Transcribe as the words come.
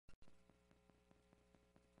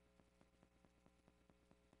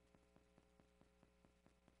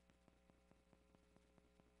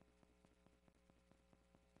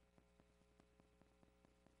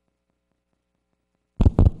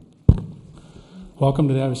Welcome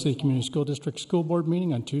to the Iowa City Community School District School Board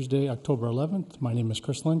meeting on Tuesday, October 11th. My name is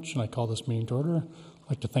Chris Lynch, and I call this meeting to order. I'd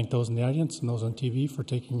like to thank those in the audience and those on TV for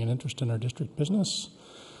taking an interest in our district business.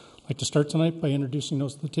 I'd like to start tonight by introducing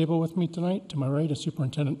those at the table with me tonight. To my right is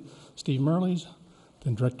Superintendent Steve Merles,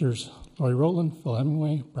 then Directors Lori Rowland, Phil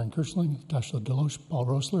Hemingway, Brian Kirschling, Tasha Deloche, Paul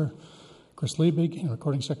Rosler, Chris Liebig, and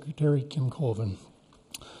Recording Secretary Kim Colvin.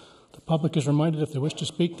 The public is reminded if they wish to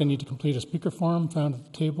speak, they need to complete a speaker form found at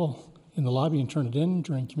the table in the lobby and turn it in.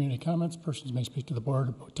 During community comments, persons may speak to the board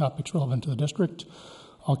about topics relevant to the district.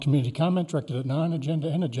 All community comment directed at non-agenda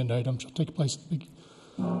and agenda items shall take place at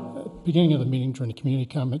the beginning of the meeting during the community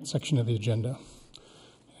comment section of the agenda.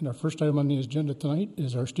 And our first item on the agenda tonight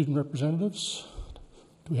is our student representatives.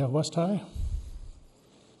 Do we have West High?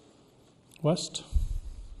 West?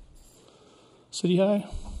 City High?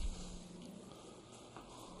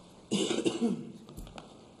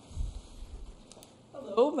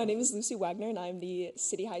 Hello, my name is Lucy Wagner, and I'm the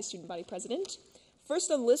City High Student Body President.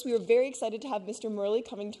 First on the list, we were very excited to have Mr. Merle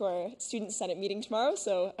coming to our Student Senate meeting tomorrow,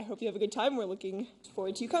 so I hope you have a good time. We're looking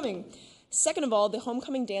forward to you coming. Second of all, the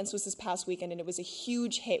homecoming dance was this past weekend, and it was a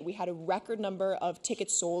huge hit. We had a record number of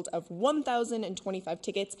tickets sold of 1,025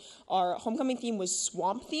 tickets. Our homecoming theme was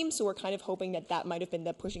swamp theme, so we're kind of hoping that that might have been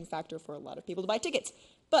the pushing factor for a lot of people to buy tickets.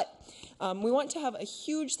 But we want to have a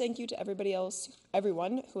huge thank you to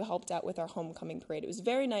everyone who helped out with our homecoming parade. It was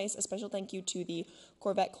very nice. A special thank you to the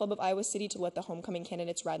Corvette Club of Iowa City to let the homecoming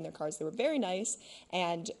candidates ride in their cars. They were very nice.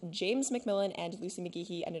 And James McMillan and Lucy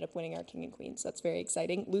McGehee ended up winning our King and Queen, so that's very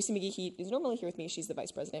exciting. Lucy McGehee is normally here with me. She's the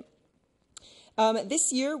vice president.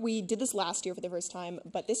 This year, we did this last year for the first time,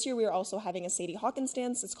 but this year we are also having a Sadie Hawkins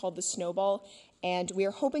dance. It's called the Snowball, and we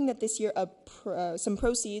are hoping that this year some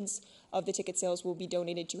proceeds of the ticket sales will be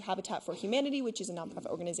donated to Habitat for Humanity, which is a nonprofit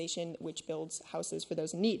organization which builds houses for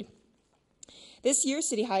those in need. This year,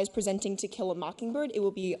 City High is presenting To Kill a Mockingbird. It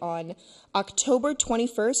will be on October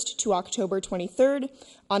 21st to October 23rd.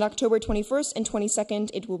 On October 21st and 22nd,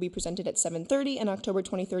 it will be presented at 7:30, and October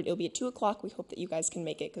 23rd, it'll be at 2 o'clock. We hope that you guys can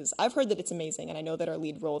make it, because I've heard that it's amazing, and I know that our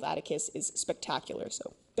lead role of Atticus is spectacular,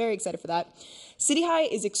 so very excited for that. City High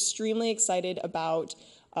is extremely excited about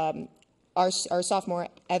our sophomore,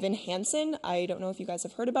 Evan Hansen. I don't know if you guys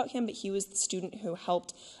have heard about him, but he was the student who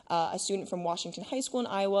helped a student from Washington High School in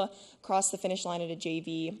Iowa cross the finish line at a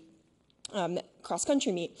JV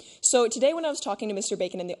cross-country meet. So today when I was talking to Mr.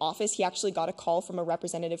 Bacon in the office, he actually got a call from a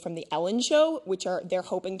representative from the Ellen Show, they're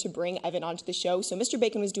hoping to bring Evan onto the show. So Mr.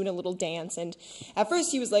 Bacon was doing a little dance, and at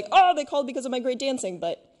first he was like, oh, they called because of my great dancing,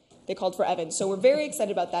 but they called for Evan. So we're very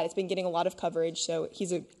excited about that. It's been getting a lot of coverage, so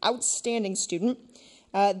he's an outstanding student.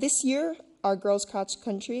 This year, our girls' cross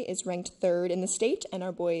country is ranked 3rd in the state, and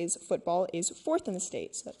our boys' football is 4th in the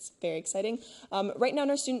state, so that's very exciting. Right now in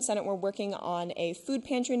our Student Senate, we're working on a food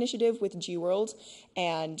pantry initiative with G-World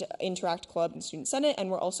and Interact Club and Student Senate, and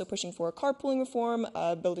we're also pushing for carpooling reform,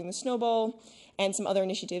 building the snowball, and some other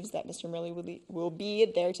initiatives that Mr. Merle will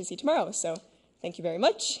be there to see tomorrow. So thank you very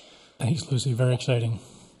much. Thanks, Lucy. Very exciting.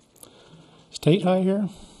 State High here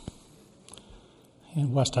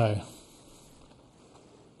and West High.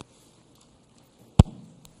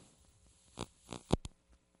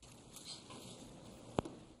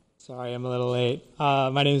 Sorry, I'm a little late.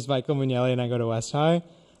 My name is Michael Mugnelli, and I go to West High.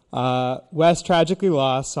 West tragically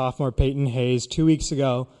lost sophomore Peyton Hayes 2 weeks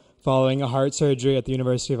ago following a heart surgery at the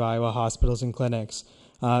University of Iowa Hospitals and Clinics.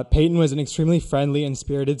 Peyton was an extremely friendly and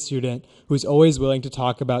spirited student who was always willing to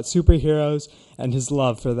talk about superheroes and his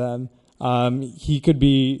love for them. He could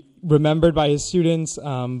be remembered by his students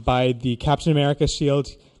by the Captain America shield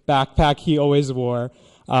backpack he always wore,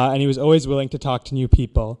 and he was always willing to talk to new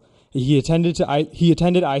people. He attended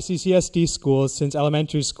ICCSD schools since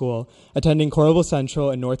elementary school, attending Coralville Central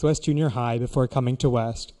and Northwest Junior High before coming to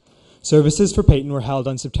West. Services for Peyton were held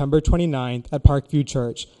on September 29th at Parkview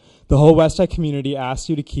Church. The whole West High community asks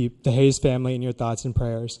you to keep the Hayes family in your thoughts and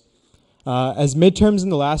prayers. As midterms in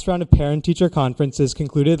the last round of parent-teacher conferences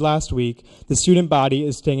concluded last week, the student body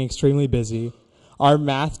is staying extremely busy. Our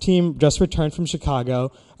math team just returned from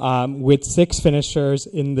Chicago with 6 finishers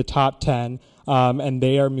in the top 10, and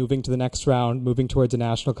they are moving to the next round, moving towards a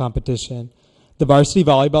national competition. The varsity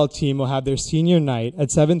volleyball team will have their senior night at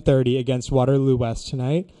 7:30 against Waterloo West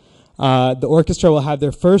tonight. The orchestra will have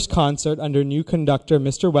their first concert under new conductor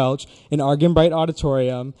Mr. Welch in Argenbright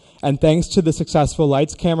Auditorium, and thanks to the successful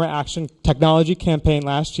Lights, Camera, Action technology campaign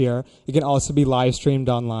last year, it can also be live streamed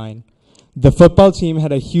online. The football team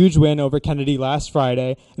had a huge win over Kennedy last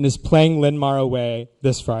Friday and is playing Linn-Mar away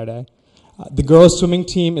this Friday. The girls swimming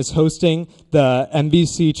team is hosting the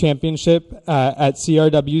MBC championship at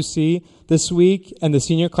CRWC this week, and the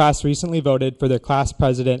senior class recently voted for their class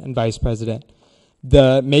president and vice president.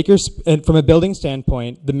 And from a building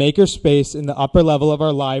standpoint, the makerspace in the upper level of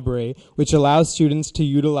our library, which allows students to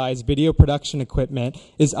utilize video production equipment,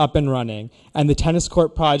 is up and running. And the tennis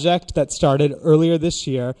court project that started earlier this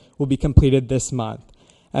year will be completed this month.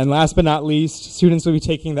 And last but not least, students will be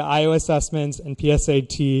taking the IO assessments and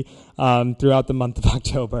PSAT throughout the month of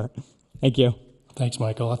October. Thank you. Thanks,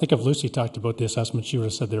 Michael. I think if Lucy talked about the assessments, she would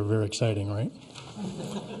have said they were very exciting, right?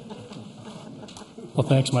 Well,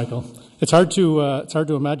 thanks, Michael. It's hard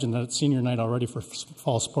to imagine that it's senior night already for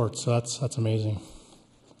fall sports, so that's amazing.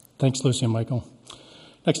 Thanks, Lucy and Michael.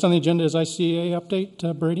 Next on the agenda is ICA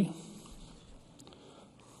update. Brady.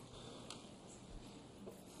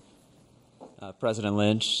 President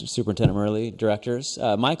Lynch, Superintendent Murley, directors.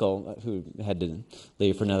 Michael, who had to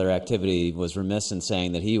leave for another activity, was remiss in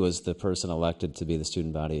saying that he was the person elected to be the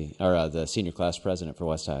student body, or the senior class president for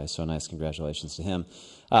West High, so nice congratulations to him.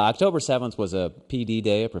 October 7th was a PD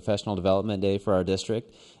day, a professional development day for our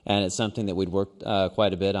district, and it's something that we'd worked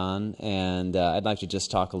quite a bit on, and I'd like to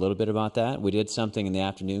just talk a little bit about that. We did something in the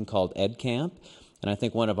afternoon called Ed Camp, and I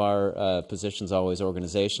think one of our positions always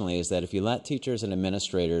organizationally is that if you let teachers and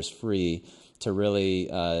administrators free to really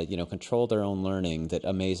control their own learning, that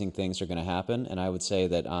amazing things are going to happen. And I would say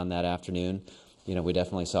that on that afternoon, we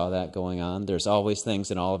definitely saw that going on. There's always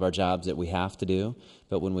things in all of our jobs that we have to do,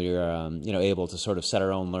 but when we are able to sort of set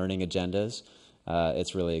our own learning agendas,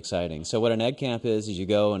 it's really exciting. So what an Ed Camp is you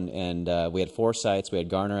go and we had 4 sites. We had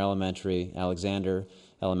Garner Elementary, Alexander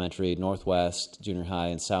Elementary, Northwest Junior High,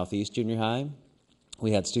 and Southeast Junior High.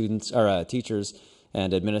 We had teachers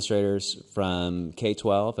and administrators from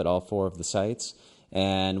K-12 at all 4 of the sites.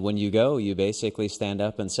 And when you go, you basically stand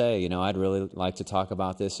up and say, I'd really like to talk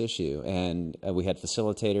about this issue. And we had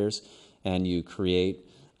facilitators, and you create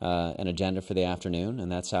an agenda for the afternoon, and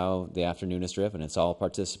that's how the afternoon is driven. It's all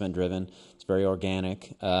participant-driven. It's very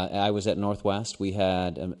organic. I was at Northwest. We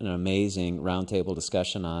had an amazing roundtable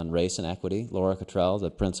discussion on race and equity. Laura Cottrell, the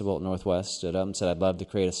principal at Northwest, stood up and said, I'd love to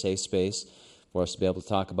create a safe space for us to be able to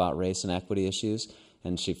talk about race and equity issues,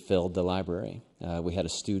 and she filled the library. We had a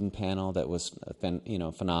student panel that was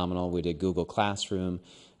phenomenal. We did Google Classroom.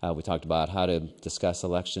 We talked about how to discuss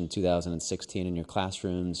election 2016 in your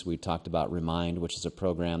classrooms. We talked about Remind, which is a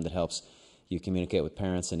program that helps you communicate with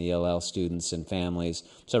parents and ELL students and families.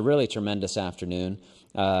 So really tremendous afternoon.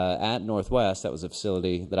 At Northwest, that was a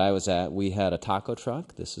facility that I was at, we had a taco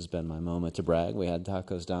truck. This has been my moment to brag. We had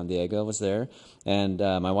tacos. Don Diego was there. And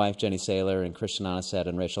my wife, Jenny Saylor, and Christian Onasset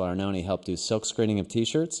and Rachel Arnone helped do silk screening of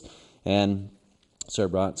T-shirts. And so I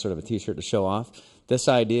brought sort of a T-shirt to show off. This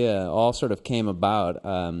idea all sort of came about.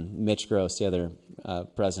 Mitch Gross, the other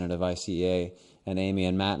president of ICEA, and Amy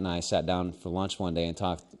and Matt and I sat down for lunch one day and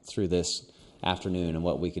talked through this afternoon and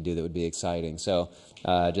what we could do that would be exciting. So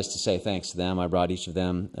just to say thanks to them, I brought each of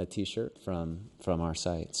them a T-shirt from our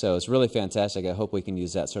site. So it's really fantastic. I hope we can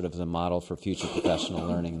use that sort of as a model for future professional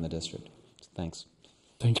learning in the district. Thanks.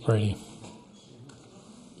 Thanks, Brady.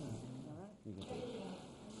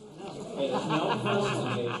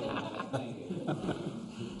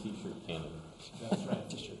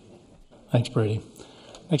 Thanks, Brady.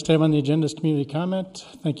 Next item on the agenda is community comment.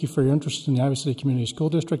 Thank you for your interest in the Iowa City Community School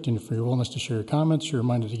District and for your willingness to share your comments. You're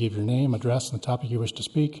reminded to give your name, address, and the topic you wish to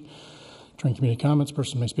speak. During community comments, a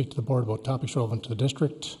person may speak to the board about topics relevant to the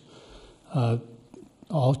district.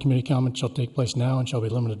 All community comments shall take place now and shall be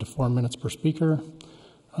limited to 4 minutes per speaker.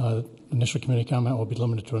 Initial community comment will be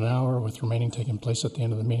limited to an hour, with remaining taking place at the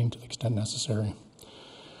end of the meeting to the extent necessary.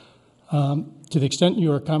 To the extent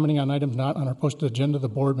you are commenting on items not on our posted agenda, the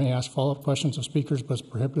board may ask follow-up questions of speakers, but is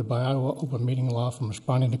prohibited by Iowa open meeting law from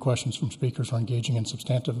responding to questions from speakers or engaging in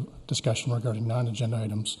substantive discussion regarding non-agenda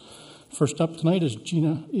items. First up tonight is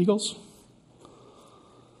Gina Eagles.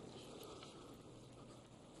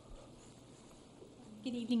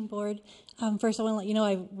 Good evening, board. First, I want to let you know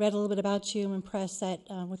I read a little bit about you. I'm impressed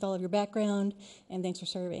with all of your background, and thanks for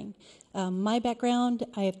serving. My background,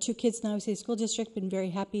 I have 2 kids in the Iowa City School District, been very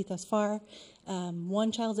happy thus far.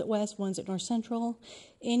 1 child's at West, 1's at North Central.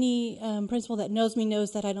 Any principal that knows me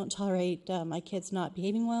knows that I don't tolerate my kids not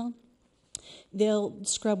behaving well. They'll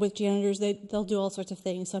scrub with janitors, they'll do all sorts of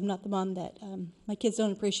things, so I'm not the mom that my kids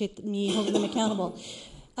don't appreciate me holding them accountable.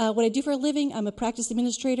 What I do for a living, I'm a practice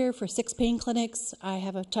administrator for 6 pain clinics. I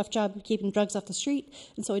have a tough job keeping drugs off the street,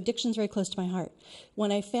 and so addiction is very close to my heart.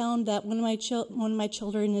 When I found that one of my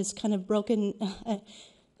children is kind of broken,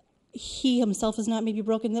 he himself is not maybe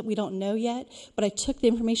broken, that we don't know yet, but I took the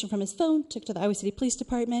information from his phone, took it to the Iowa City Police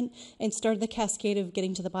Department, and started the cascade of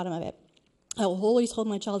getting to the bottom of it. I will always hold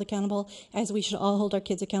my child accountable, as we should all hold our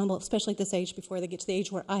kids accountable, especially at this age, before they get to the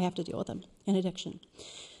age where I have to deal with them in addiction.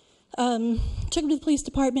 Took him to the police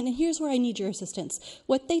department, and here's where I need your assistance.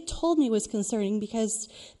 What they told me was concerning because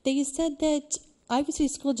they said that Iowa City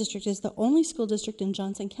School District is the only school district in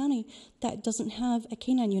Johnson County that doesn't have a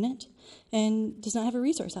K-9 unit and does not have a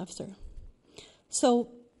resource officer. So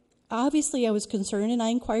obviously I was concerned, and I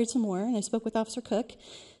inquired some more, and I spoke with Officer Cook.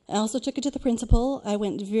 I also took it to the principal. I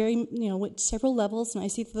went went several levels, and I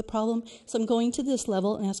see the problem. So I'm going to this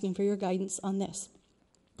level and asking for your guidance on this.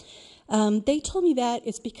 They told me that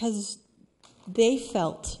it's because they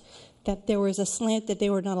felt that there was a slant that they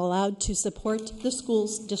were not allowed to support the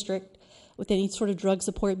schools district with any sort of drug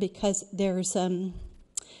support because there's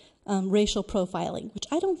racial profiling, which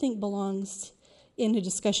I don't think belongs in a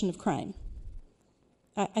discussion of crime.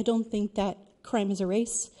 I don't think that crime is a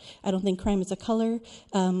race. I don't think crime is a color.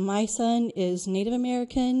 My son is Native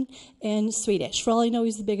American and Swedish. For all I know,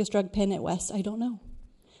 he's the biggest drug pen at West. I don't know.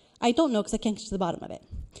 I don't know because I can't get to the bottom of it.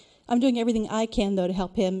 I'm doing everything I can, though, to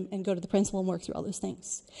help him and go to the principal and work through all those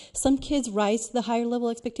things. Some kids rise to the higher level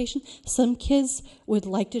expectation. Some kids would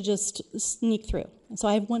like to just sneak through. And so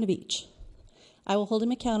I have one of each. I will hold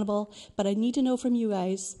him accountable, but I need to know from you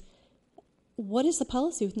guys, what is the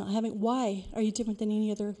policy with not having, why are you different than any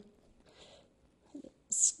other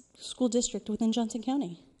school district within Johnson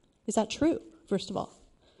County? Is that true, first of all?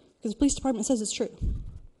 Because the police department says it's true.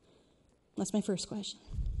 That's my first question.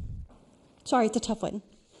 Sorry, it's a tough one.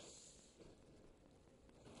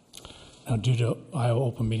 Now, due to Iowa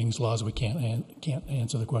open meetings laws, we can't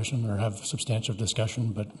answer the question or have substantive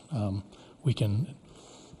discussion, but we can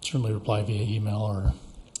certainly reply via email or.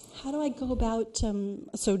 How do I go about,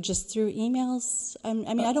 so just through emails? I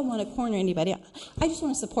mean, I don't want to corner anybody. I just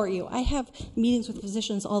want to support you. I have meetings with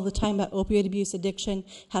physicians all the time about opioid abuse, addiction,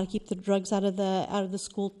 how to keep the drugs out of the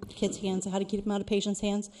school kids' hands, how to keep them out of patients'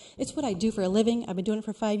 hands. It's what I do for a living. I've been doing it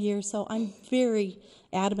for 5 years, so I'm very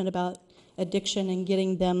adamant about addiction and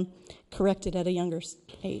getting them corrected at a younger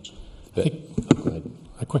age. Go ahead.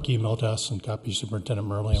 A quick email to us and copy Superintendent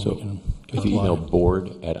Murley, and we can if you email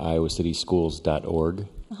board@iowacitysschools.org,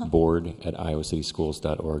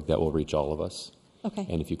 board@iowacitysschools.org, that will reach all of us. Okay.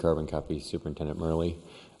 And if you carbon copy Superintendent Murley,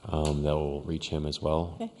 that will reach him as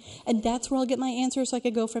well. Okay. And that's where I'll get my answer, so I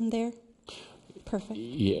could go from there? Perfect.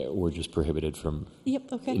 Yeah, we're just prohibited from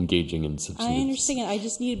okay. engaging in substantive. I understand. I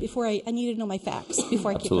just needed I needed to know my facts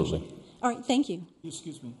before I keep Absolutely. pushing. All right, thank you.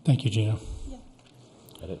 Excuse me. Thank you, Gina. Yeah.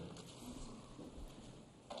 Got it.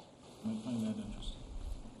 I find that interesting.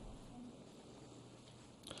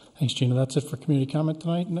 Thanks, Gina. That's it for community comment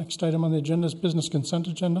tonight. Next item on the agenda is business consent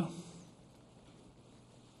agenda.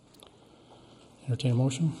 Entertain a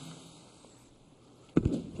motion.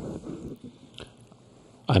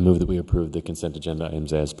 I move that we approve the consent agenda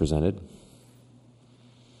items as presented.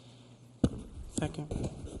 Second.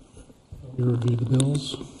 You reviewed the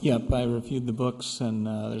bills. Yep, I reviewed the books, and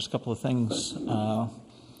there's a couple of things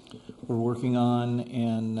we're working on,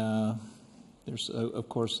 and there's, of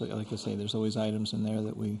course, like I say, there's always items in there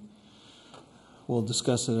that we will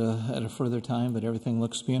discuss at a further time, but everything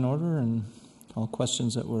looks to be in order, and all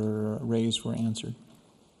questions that were raised were answered.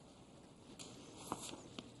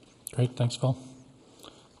 Great, thanks, Phil.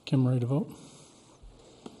 Kim, ready to vote?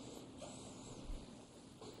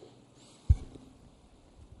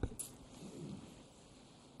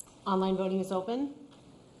 Online voting is open.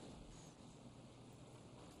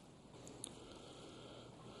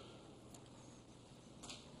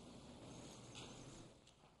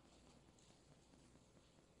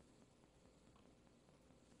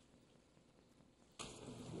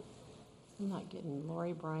 I'm not getting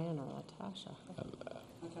Lori, Brian, or Latasha.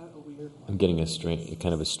 I'm getting a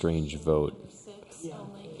kind of a strange vote. Six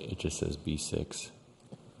only. It just says B6.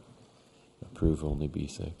 Approve only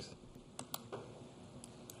B6.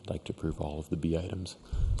 I'd like to approve all of the B items.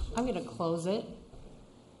 I'm going to close it.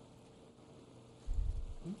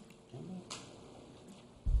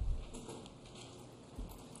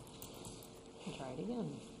 Try it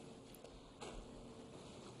again.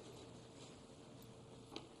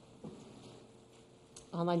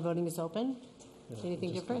 Online voting is open. See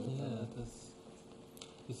anything different? Yeah,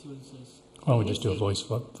 you see what it says? Why don't we just do a voice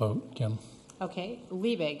vote, Kim? Okay.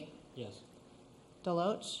 Liebig. Yes.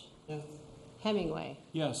 Deloach. Yes. Hemingway.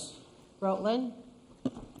 Yes. Rotland.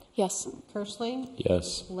 Yes. Kirschling.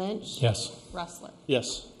 Yes. Lynch. Yes. Ressler.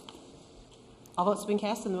 Yes. All votes have been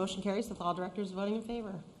cast and the motion carries with all directors voting in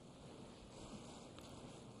favor.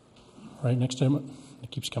 All right, next item,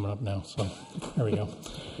 it keeps coming up now, so there we go.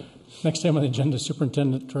 Next item on the agenda is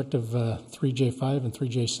Superintendent Directive 3J5 and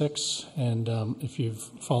 3J6. And if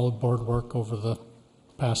you've followed board work over the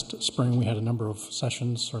past spring, we had a number of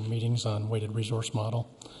sessions or meetings on weighted resource model.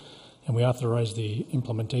 And we authorized the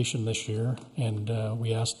implementation this year, and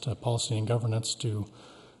we asked Policy and Governance to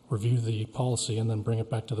review the policy and then bring it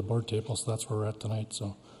back to the board table. So that's where we're at tonight.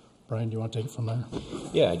 So, Brian, do you want to take it from there?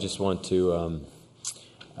 Yeah, I just want to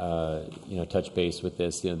touch base with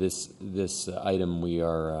this. This item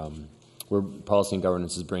we're Policy and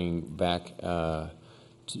Governance is bringing back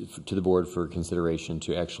to the board for consideration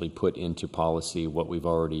to actually put into policy what we've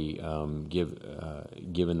already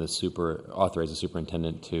given authorized the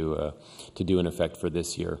superintendent to do in effect for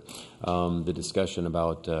this year. The discussion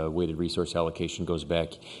about weighted resource allocation goes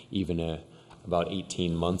back even about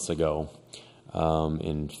 18 months ago,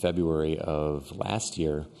 in February of last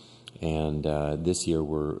year, and this year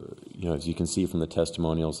we're, as you can see from the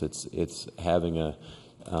testimonials, it's having a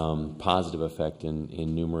positive effect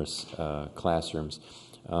in numerous classrooms.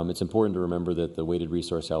 It's important to remember that the weighted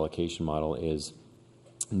resource allocation model is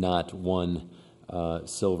not one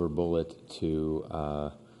silver bullet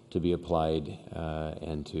to be applied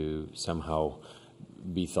and to somehow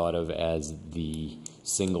be thought of as the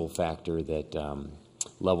single factor that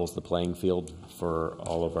levels the playing field for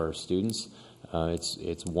all of our students.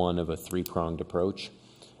 It's one of a three-pronged approach.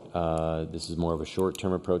 This is more of a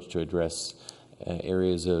short-term approach to address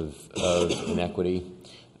areas of inequity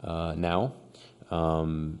now.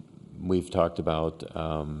 We've talked about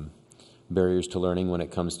barriers to learning when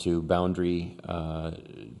it comes to boundary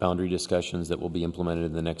discussions that will be implemented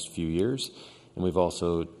in the next few years. And we've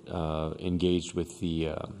also engaged with the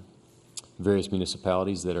various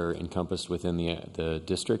municipalities that are encompassed within the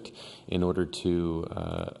district in order to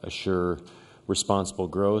assure responsible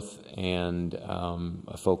growth and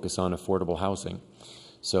a focus on affordable housing.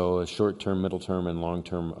 So a short-term, middle-term, and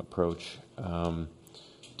long-term approach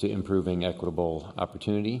to improving equitable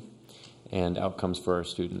opportunity and outcomes for our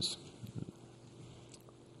students.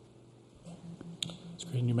 It's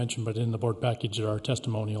great, and you mentioned, but in the board package there are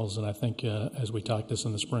testimonials, and I think as we talked this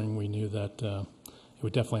in the spring, we knew that it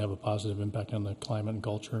would definitely have a positive impact on the climate and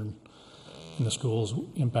culture and in the schools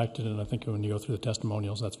impacted, and I think when you go through the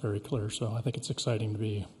testimonials, that's very clear. So I think it's exciting to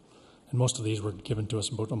be, and most of these were given to us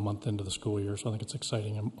about a month into the school year, so I think it's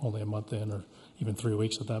exciting only a month in, or even 3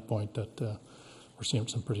 weeks at that point, that we're seeing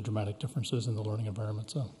some pretty dramatic differences in the learning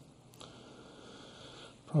environment. So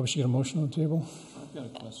probably should get a motion on the table. I've got a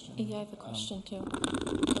question. Yeah, I have a question too.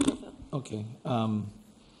 Okay.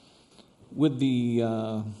 With the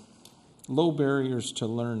low barriers to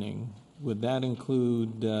learning, would that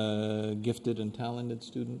include gifted and talented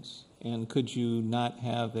students? And could you not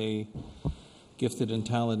have a gifted and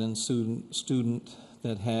talented student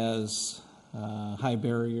that has high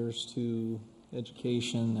barriers to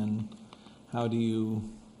education, and how do you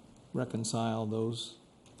reconcile those?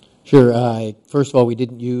 Sure. First of all, we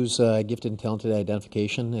didn't use gifted and talented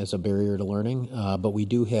identification as a barrier to learning, but we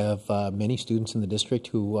do have many students in the district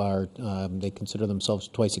who are, they consider themselves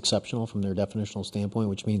twice exceptional from their definitional standpoint,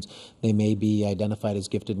 which means they may be identified as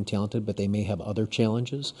gifted and talented, but they may have other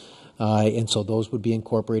challenges. And so those would be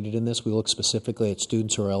incorporated in this. We look specifically at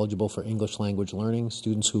students who are eligible for English language learning,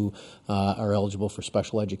 students who are eligible for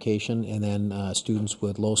special education, and then students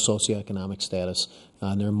with low socioeconomic status.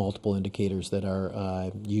 And there are multiple indicators that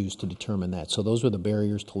are used to determine that. So those were the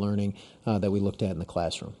barriers to learning that we looked at in the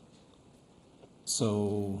classroom.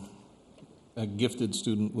 So a gifted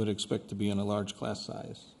student would expect to be in a large class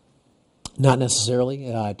size? Not necessarily.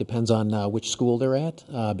 It depends on which school they're at,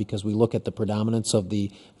 because we look at the predominance of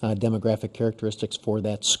the demographic characteristics for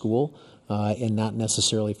that school and not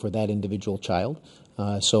necessarily for that individual child.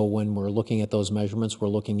 So when we're looking at those measurements, we're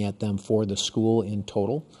looking at them for the school in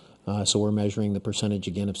total. So we're measuring the percentage,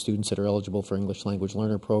 again, of students that are eligible for English language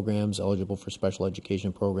learner programs, eligible for special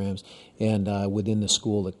education programs, and within the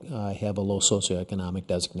school that have a low socioeconomic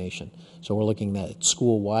designation. So we're looking at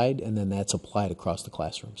school-wide, and then that's applied across the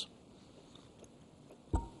classrooms.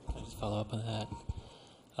 Can I just follow up on that?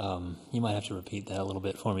 You might have to repeat that a little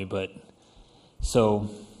bit for me, but so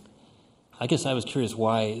I guess I was curious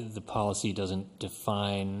why the policy doesn't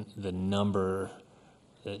define the number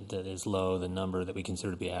that is low, the number that we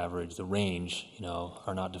consider to be average, the range,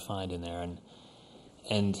 are not defined in there.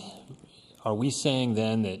 And are we saying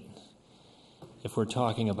then that if we're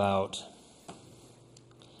talking about,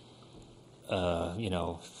 a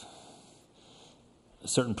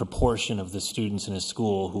certain proportion of the students in a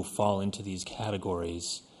school who fall into these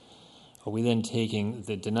categories, are we then taking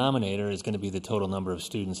the denominator is going to be the total number of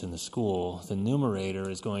students in the school, the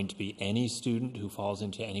numerator is going to be any student who falls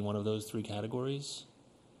into any one of those three categories?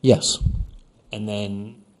 Yes. And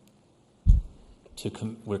then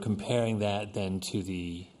we're comparing that then to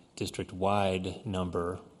the district-wide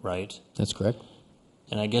number, right? That's correct.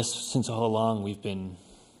 And I guess since all along we've been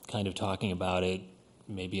kind of talking about it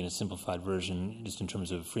maybe in a simplified version, just in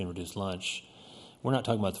terms of free and reduced lunch, we're not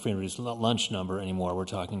talking about the free and reduced lunch number anymore. We're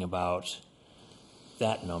talking about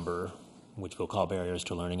that number, which we'll call barriers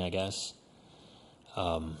to learning, I guess.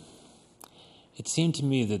 It seemed to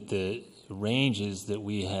me that the ranges that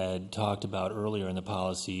we had talked about earlier in the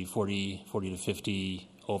policy, 40 to 50,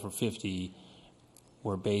 over 50,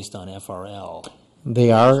 were based on FRL.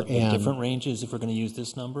 They are, and different ranges if we're going to use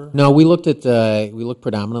this number? No, we looked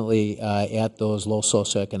predominantly at those low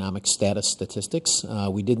socioeconomic status statistics.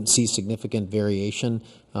 We didn't see significant variation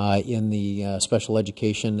in the special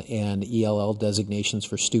education and ELL designations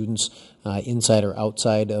for students inside or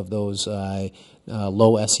outside of those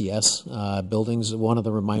low SES buildings. One of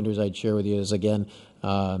the reminders I'd share with you is, again,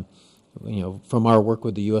 from our work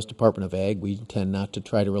with the U.S. Department of Ag, we tend not to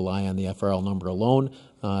try to rely on the FRL number alone.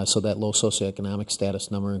 So that low socioeconomic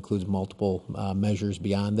status number includes multiple measures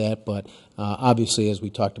beyond that. But obviously, as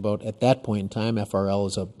we talked about at that point in time, FRL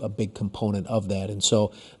is a big component of that. And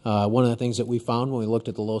so one of the things that we found when we looked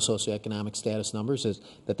at the low socioeconomic status numbers is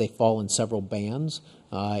that they fall in several bands.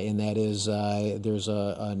 And that is there's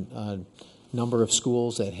a number of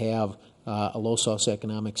schools that have a low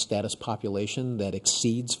socioeconomic status population that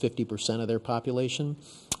exceeds 50% of their population,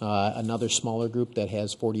 another smaller group that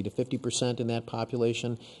has 40 to 50% in that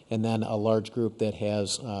population, and then a large group that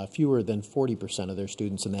has fewer than 40% of their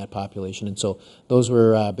students in that population. And so those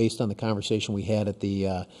were, based on the conversation we had at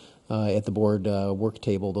the board work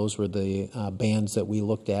table, those were the bands that we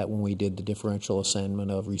looked at when we did the differential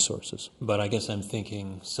assignment of resources. But I guess I'm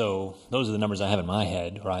thinking, so those are the numbers I have in my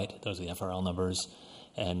head, right? Those are the FRL numbers.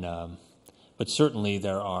 And but certainly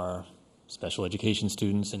there are special education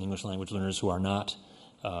students and English language learners who are not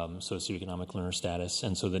socioeconomic learner status.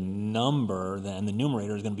 And so the number, then the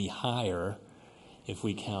numerator is going to be higher if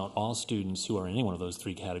we count all students who are in any one of those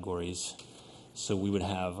three categories. So we would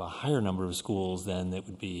have a higher number of schools then that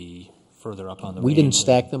would be further up on the We range. didn't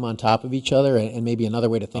stack them on top of each other, and maybe another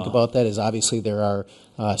way to think about that is obviously there are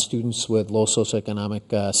students with low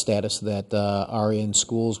socioeconomic status that are in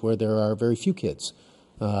schools where there are very few kids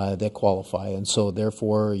that qualify, and so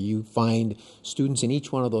therefore you find students in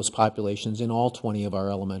each one of those populations in all 20 of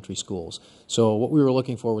our elementary schools. So what we were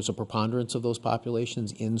looking for was a preponderance of those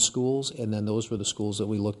populations in schools, and then those were the schools that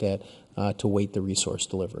we looked at to weight the resource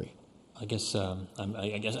delivery. I guess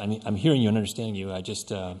I'm hearing you and understanding you. I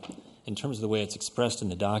just, in terms of the way it's expressed in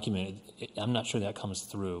the document, I'm not sure that comes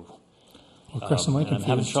through. Well, Chris, am I confused? I'm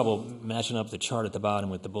having trouble matching up the chart at the bottom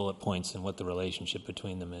with the bullet points and what the relationship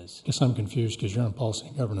between them is. Guess I'm confused because you're on policy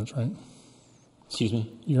and governance, right? Excuse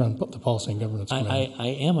me? You're on the policy and governance committee. I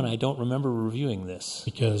am, and I don't remember reviewing this.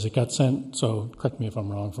 Because it got sent, so correct me if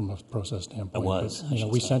I'm wrong from a process standpoint. It was. But,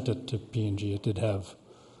 we sent it to P&G. It did have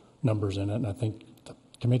numbers in it, and I think the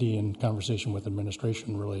committee in conversation with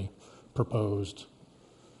administration really proposed.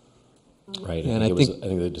 Right, And I think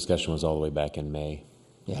the discussion was all the way back in May.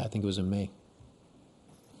 Yeah, I think it was in May.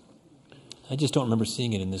 I just don't remember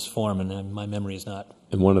seeing it in this form, and my memory is not.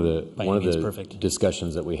 And one of by any means the perfect.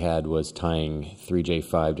 discussions that we had was tying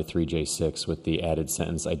 3J5 to 3J6 with the added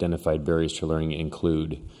sentence, identified barriers to learning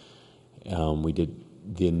include. We did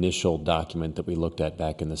the initial document that we looked at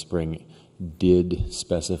back in the spring did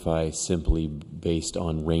specify simply based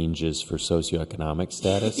on ranges for socioeconomic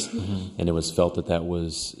status, and it was felt that that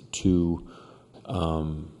was too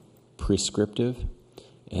prescriptive.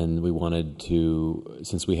 And we wanted to,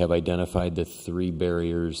 since we have identified the three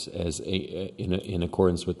barriers as in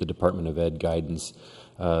accordance with the Department of Ed guidance,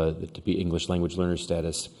 to be English language learner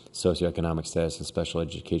status, socioeconomic status, and special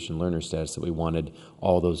education learner status, that we wanted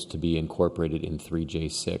all those to be incorporated in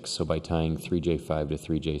 3J6. So by tying 3J5 to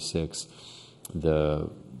 3J6, the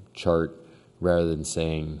chart, rather than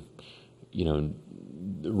saying,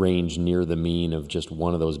 range near the mean of just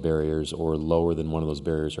one of those barriers, or lower than one of those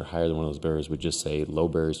barriers, or higher than one of those barriers, would just say low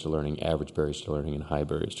barriers to learning, average barriers to learning, and high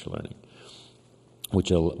barriers to learning,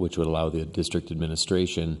 which would allow the district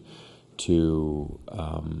administration to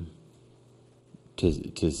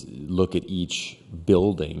look at each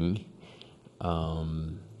building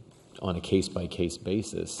on a case-by-case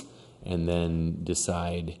basis, and then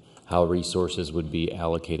decide how resources would be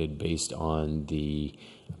allocated based on the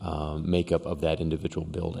makeup of that individual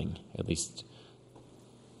building. At least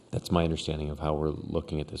that's my understanding of how we're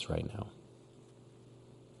looking at this right now.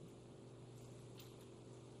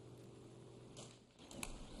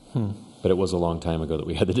 But it was a long time ago that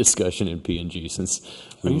we had the discussion in P&G. Since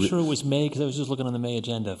Are you sure it was May? Because I was just looking on the May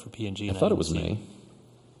agenda for P&G. I thought it was May.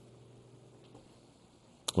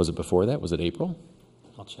 Was it before that? Was it April?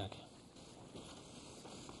 I'll check.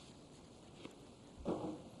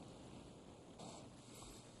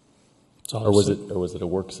 Or was it a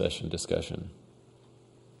work session discussion?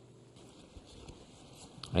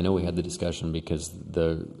 I know we had the discussion because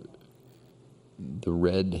the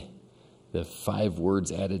 5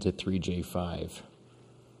 words added to 3J5.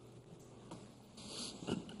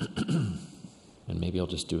 And maybe I'll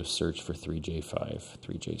just do a search for 3J5,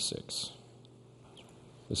 3J6.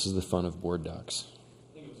 This is the fun of board docs.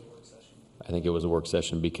 I think it was a work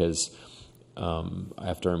session because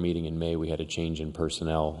after our meeting in May, we had a change in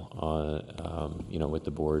personnel with the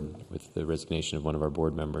board, with the resignation of one of our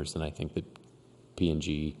board members, and I think that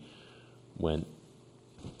P&G went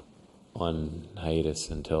on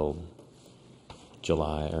hiatus until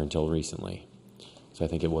July, or until recently. So I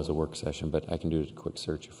think it was a work session, but I can do a quick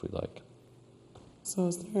search if we'd like. So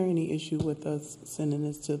is there any issue with us sending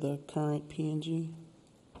this to the current P&G?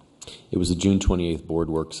 It was a June 28th board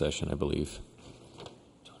work session, I believe.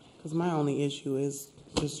 Because my only issue is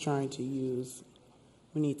just trying to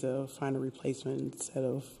we need to find a replacement set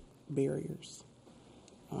of barriers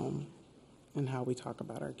in how we talk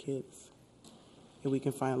about our kids. If we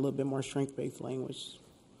can find a little bit more strength-based language.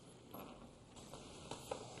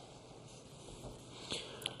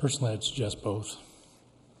 Personally, I'd suggest both.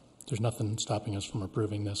 There's nothing stopping us from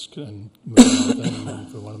approving this and moving on with it, and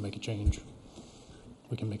if we want to make a change,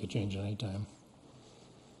 we can make a change at any time.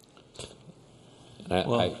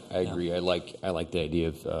 I agree. I like the idea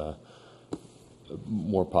of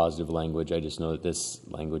more positive language. I just know that this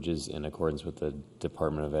language is in accordance with the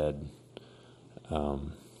Department of Ed.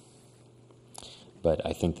 But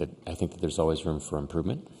I think that there's always room for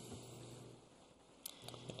improvement.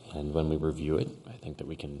 And when we review it, I think that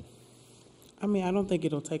we can. I mean, I don't think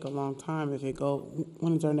it'll take a long time if it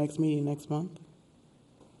when is our next meeting, next month?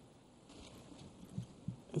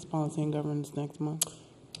 Is Policy and Governance next month?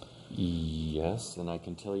 Yes, and I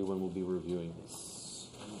can tell you when we'll be reviewing this.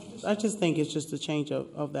 I just think it's just a change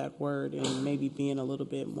of that word and maybe being a little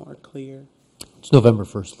bit more clear. It's November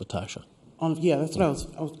 1st, Latasha. Yeah, that's what I was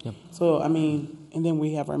Yep. So, I mean, and then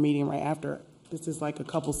we have our meeting right after. This is like a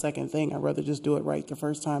couple-second thing. I'd rather just do it right the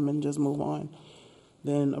first time and just move on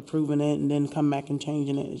than approving it and then come back and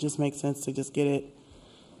changing it. It just makes sense to just get it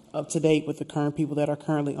up to date with the current people that are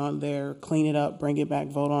currently on there, clean it up, bring it back,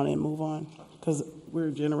 vote on it, and move on. Because we're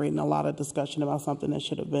generating a lot of discussion about something that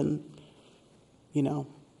should have been,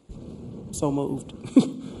 so moved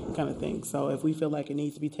kind of thing. So if we feel like it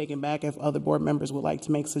needs to be taken back, if other board members would like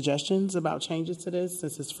to make suggestions about changes to this,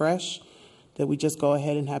 since it's fresh, that we just go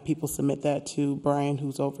ahead and have people submit that to Brian,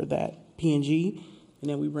 who's over that P&G, and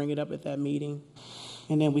then we bring it up at that meeting,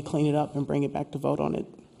 and then we clean it up and bring it back to vote on it.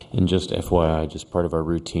 And just FYI, just part of our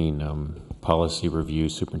routine policy review,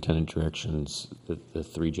 superintendent directions, the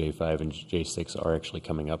 3J5 and J6 are actually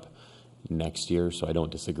coming up next year, so I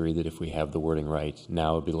don't disagree that if we have the wording right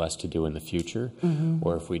now, it'll be less to do in the future,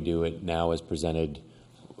 or if we do it now as presented,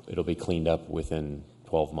 it'll be cleaned up within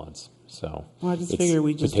 12 months. So I just figure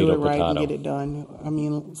we just do it right and get it done. I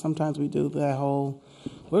mean, sometimes we do that whole,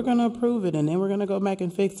 we're going to approve it and then we're going to go back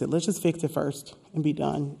and fix it. Let's just fix it first and be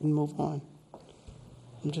done and move on.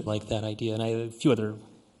 Like that idea, and I have a few other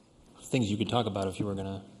things you could talk about if you were going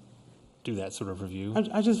to do that sort of review.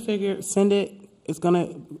 I just figure send it. It's going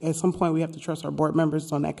to, at some point, we have to trust our board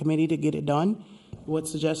members on that committee to get it done. What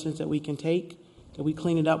suggestions that we can take, that we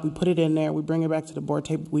clean it up, we put it in there, we bring it back to the board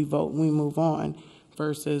table, we vote, and we move on,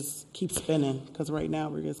 versus keep spinning. Because right now,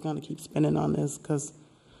 we're just going to keep spinning on this because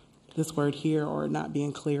this word here or not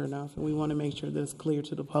being clear enough. And we want to make sure that it's clear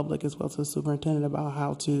to the public as well as the superintendent about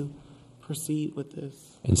how to proceed with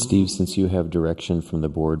this. And Steve, since you have direction from the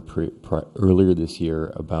board earlier this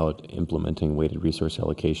year about implementing weighted resource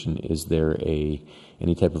allocation, is there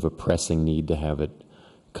any type of a pressing need to have it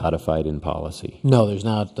codified in policy? No, there's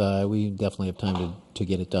not. We definitely have time to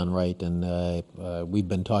get it done right, and we've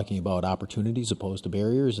been talking about opportunities opposed to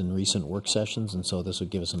barriers in recent work sessions, and so this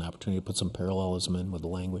would give us an opportunity to put some parallelism in with the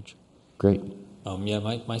language. Great.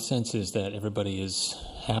 My sense is that everybody is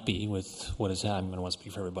happy with what is happening. I don't want to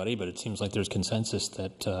speak for everybody, but it seems like there's consensus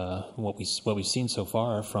that what we've seen so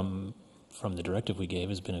far from the directive we gave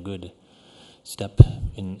has been a good step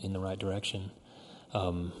in the right direction.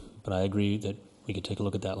 But I agree that we could take a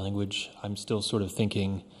look at that language. I'm still sort of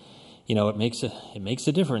thinking, it makes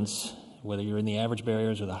a difference whether you're in the average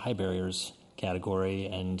barriers or the high barriers category,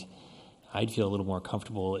 and I'd feel a little more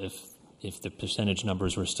comfortable if the percentage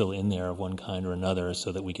numbers were still in there of one kind or another,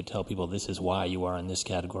 so that we could tell people this is why you are in this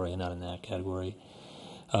category and not in that category.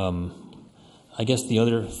 I guess the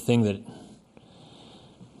other thing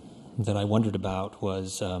that I wondered about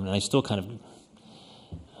was, and I still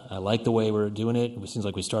I like the way we're doing it. It seems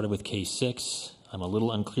like we started with K6. I'm a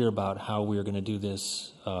little unclear about how we're going to do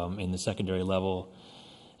this in the secondary level,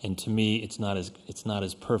 and to me, it's not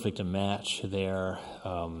as perfect a match there.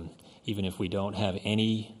 even if we don't have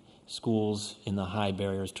any schools in the high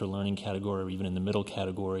barriers to learning category or even in the middle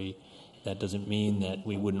category, that doesn't mean that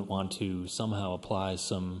we wouldn't want to somehow apply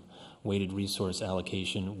some weighted resource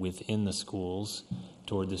allocation within the schools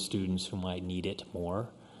toward the students who might need it more.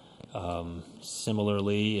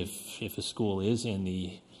 Similarly, if a school is in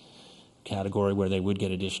the category where they would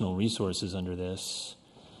get additional resources under this,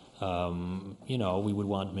 we would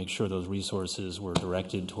want to make sure those resources were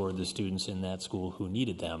directed toward the students in that school who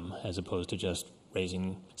needed them, as opposed to just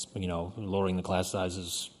lowering the class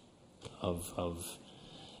sizes of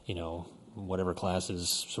whatever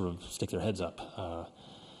classes sort of stick their heads up.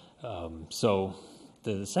 So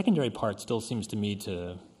the secondary part still seems to me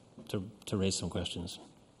to raise some questions.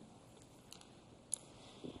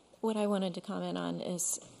 What I wanted to comment on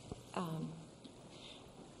is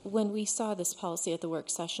when we saw this policy at the work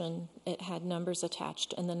session, it had numbers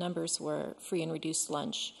attached, and the numbers were free and reduced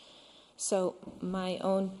lunch. So my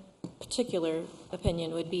own particular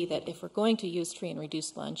opinion would be that if we're going to use free and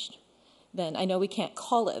reduced lunch, then I know we can't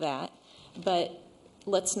call it that, but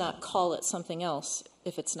let's not call it something else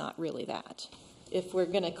if it's not really that. If we're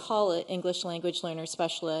going to call it English language learner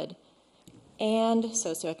special ed and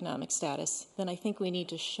socioeconomic status, then I think we need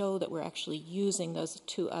to show that we're actually using those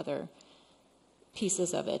two other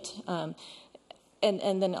pieces of it. And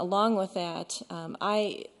then along with that,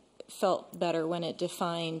 I felt better when it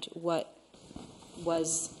defined what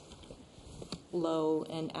was low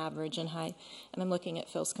and average and high. And I'm looking at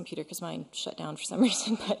Phil's computer because mine shut down for some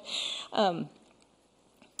reason. But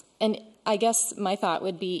and I guess my thought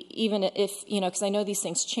would be, even if, because I know these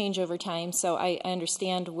things change over time, so I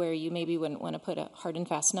understand where you maybe wouldn't want to put a hard and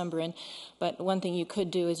fast number in, but one thing you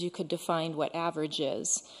could do is you could define what average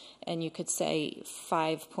is, and you could say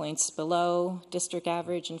 5 points below district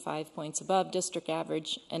average and 5 points above district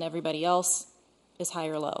average, and everybody else is high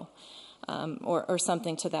or low, or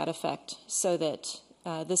something to that effect, so that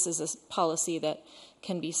this is a policy that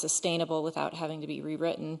can be sustainable without having to be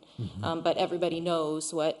rewritten, but everybody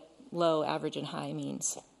knows what low, average, and high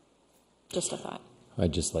means. Just a thought.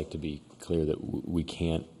 I'd just like to be clear that we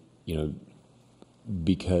can't,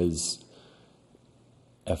 because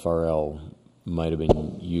FRL might have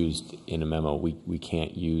been used in a memo, we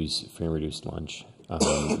can't use free and reduced lunch.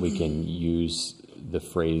 We can use the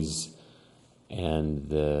phrase and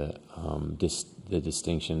the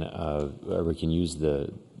distinction of, or we can use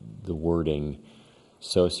the wording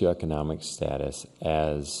socioeconomic status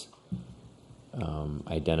as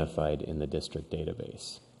identified in the district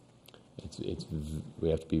database. We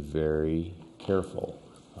have to be very careful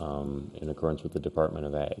in accordance with the Department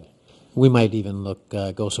of Ag. We might even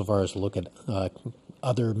go so far as to look at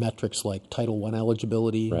other metrics like Title I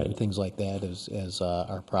eligibility and things like that as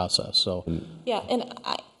our process. So yeah, and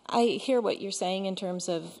I hear what you're saying in terms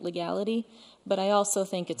of legality, but I also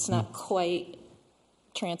think it's not quite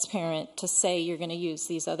transparent to say you're going to use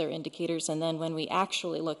these other indicators, and then when we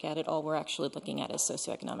actually look at it, all we're actually looking at is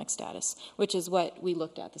socioeconomic status, which is what we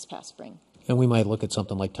looked at this past spring. And we might look at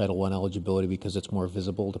something like Title I eligibility because it's more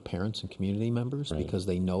visible to parents and community members because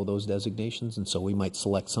they know those designations, and so we might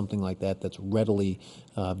select something like that that's readily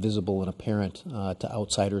visible and apparent to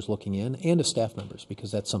outsiders looking in and to staff members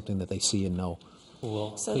because that's something that they see and know.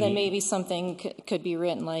 Well, so then maybe something could be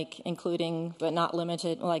written like including but not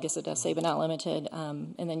limited. Well, I guess it does say but not limited,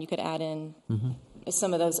 and then you could add in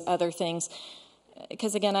some of those other things.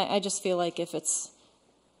 Because again, I just feel like if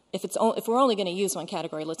we're only going to use one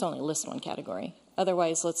category, let's only list one category.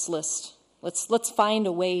 Otherwise, let's find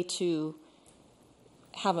a way to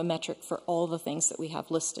have a metric for all the things that we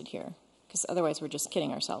have listed here. Because otherwise, we're just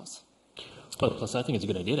kidding ourselves. Plus, I think it's a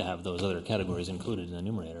good idea to have those other categories included in the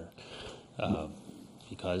numerator.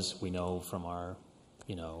 Because we know from our,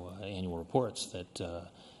 annual reports that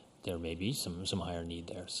there may be some higher need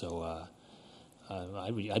there. So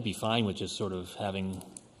I'd be fine with just sort of having,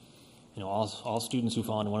 all students who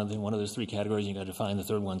fall into one of those three categories. You got to find the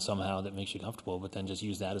third one somehow that makes you comfortable, but then just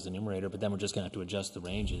use that as a numerator. But then we're just going to have to adjust the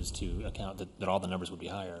ranges to account that all the numbers would be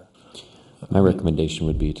higher. My recommendation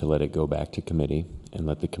would be to let it go back to committee and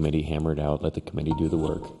let the committee hammer it out. Let the committee do the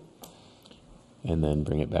work. And then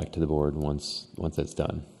bring it back to the board once it's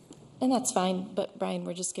done. And that's fine, but Brian,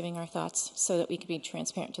 we're just giving our thoughts so that we can be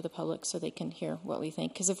transparent to the public so they can hear what we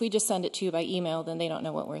think. Because if we just send it to you by email, then they don't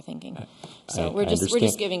know what we're thinking. So we're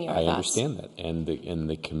just giving you our thoughts. I understand that, and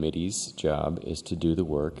the committee's job is to do the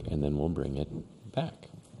work, and then we'll bring it back.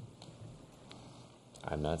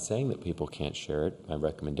 I'm not saying that people can't share it. My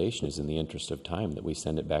recommendation is, in the interest of time, that we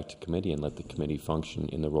send it back to committee and let the committee function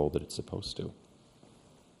in the role that it's supposed to.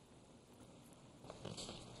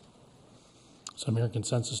 So I'm hearing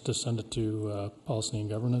consensus to send it to Policy and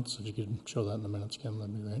Governance. If you could show that in the minutes, Kim,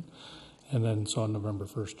 that'd be great. And then, so on November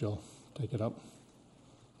 1st, you'll take it up.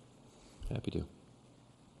 Happy to.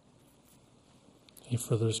 Any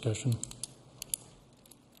further discussion?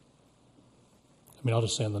 I mean, I'll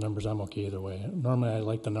just say on the numbers, I'm okay either way. Normally, I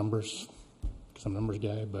like the numbers because I'm a numbers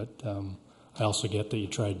guy, but I also get that you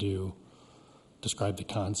try to describe the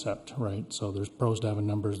concept, right? So there's pros to having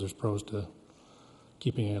numbers, there's pros to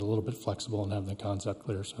keeping it a little bit flexible and having the concept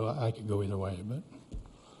clear. So I could go either way, but.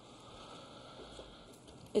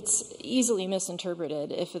 It's easily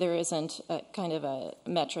misinterpreted if there isn't a kind of a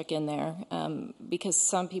metric in there, because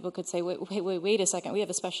some people could say, wait a second, we have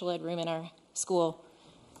a special ed room in our school.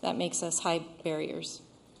 That makes us high barriers.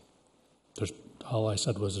 All I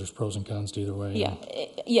said was there's pros and cons to either way.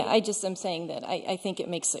 Yeah, I just am saying that I think it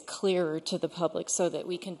makes it clearer to the public so that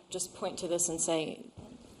we can just point to this and say,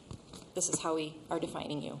 this is how we are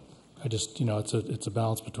defining you. I just, it's a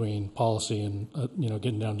balance between policy and,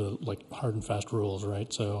 getting down to like hard and fast rules,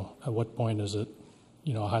 right? So at what point is it,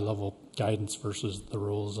 a high level guidance versus the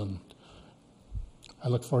rules? And I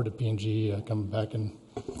look forward to P&G coming back and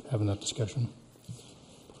having that discussion.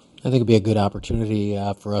 I think it'd be a good opportunity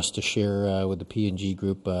for us to share with the P&G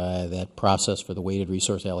group that process for the weighted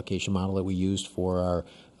resource allocation model that we used for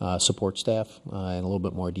our support staff in a little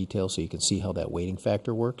bit more detail so you can see how that weighting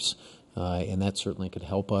factor works. And that certainly could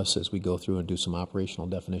help us as we go through and do some operational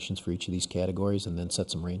definitions for each of these categories and then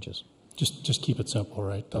set some ranges. Just keep it simple,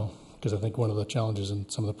 right, though? Because I think one of the challenges in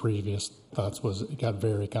some of the previous thoughts was it got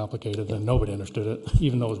very complicated and nobody understood it,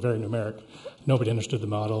 even though it was very numeric. Nobody understood the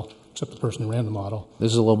model except the person who ran the model.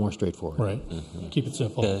 This is a little more straightforward. Right. Mm-hmm. Keep it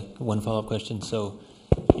simple. One follow-up question. So,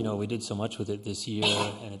 we did so much with it this year,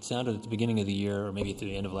 and it sounded at the beginning of the year, or maybe at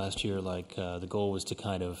the end of last year, like the goal was to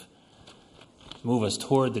kind of move us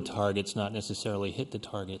toward the targets, not necessarily hit the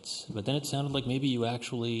targets. But then it sounded like maybe you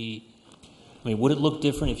actually, would it look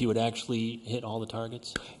different if you had actually hit all the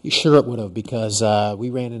targets? Sure it would have, because we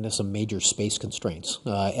ran into some major space constraints.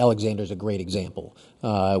 Alexander's a great example.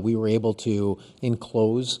 We were able to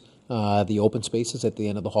enclose the open spaces at the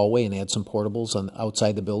end of the hallway and add some portables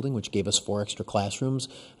outside the building, which gave us 4 extra classrooms.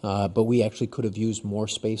 But we actually could have used more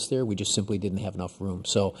space there. We just simply didn't have enough room.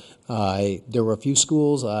 So there were a few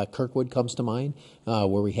schools, Kirkwood comes to mind, where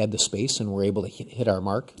we had the space and were able to hit our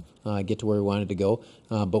mark, get to where we wanted to go.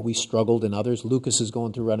 But we struggled in others. Lucas is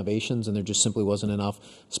going through renovations, and there just simply wasn't enough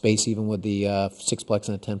space, even with the 6-plex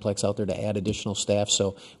and a 10-plex out there, to add additional staff.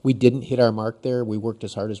 So we didn't hit our mark there. We worked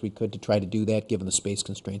as hard as we could to try to do that, given the space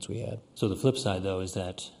constraints we had. So the flip side, though, is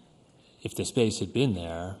that if the space had been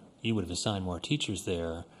there, you would have assigned more teachers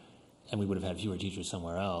there, and we would have had fewer teachers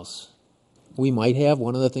somewhere else. We might have.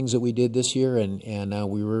 One of the things that we did this year, and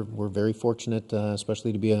we're very fortunate,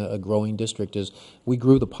 especially to be a growing district, is we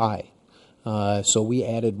grew the pie. So we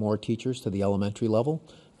added more teachers to the elementary level,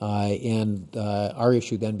 and our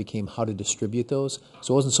issue then became how to distribute those.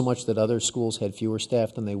 So it wasn't so much that other schools had fewer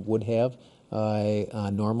staff than they would have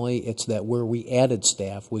normally. It's that where we added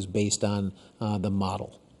staff was based on the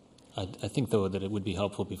model. I think, though, that it would be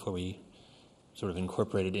helpful before we sort of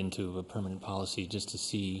incorporate it into a permanent policy just to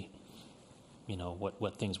see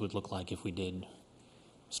what things would look like if we did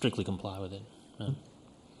strictly comply with it.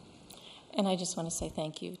 And I just want to say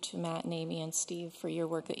thank you to Matt and Amy and Steve for your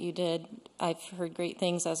work that you did. I've heard great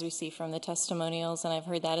things, as we see from the testimonials, and I've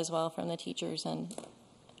heard that as well from the teachers. And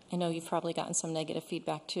I know you've probably gotten some negative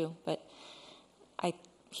feedback too, but I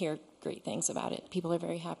hear great things about it. People are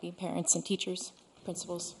very happy, parents and teachers,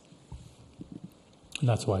 principals. And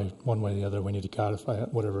that's why, one way or the other, we need to codify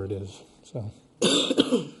it, whatever it is. So,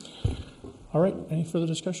 all right, any further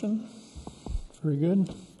discussion? Very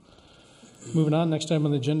good. Moving on, next item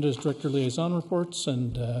on the agenda is Director Liaison Reports,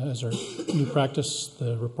 and as our new practice,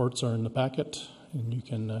 the reports are in the packet, and you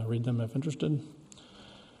can read them if interested.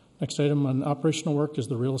 Next item on operational work is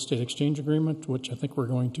the Real Estate Exchange Agreement, which I think we're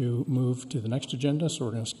going to move to the next agenda, so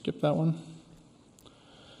we're going to skip that one.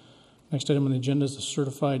 Next item on the agenda is the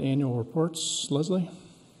Certified Annual Reports. Leslie?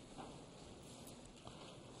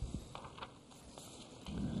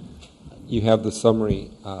 You have the summary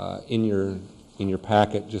in your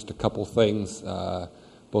packet. Just a couple things.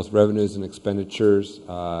 Both revenues and expenditures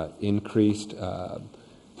increased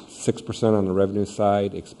 6% on the revenue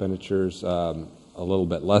side. Expenditures a little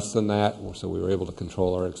bit less than that. So we were able to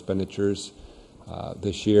control our expenditures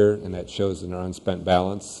this year, and that shows in our unspent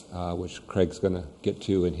balance, which Craig's going to get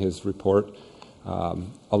to in his report.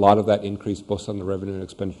 A lot of that increase, both on the revenue and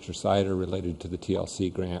expenditure side, are related to the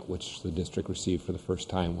TLC grant, which the district received for the first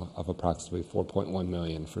time, of approximately $4.1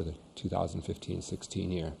 million for the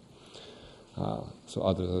 2015-16 year. So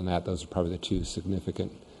other than that, those are probably the two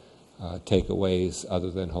significant takeaways other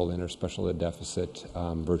than holding our special ed deficit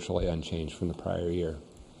virtually unchanged from the prior year.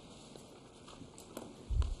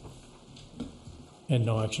 And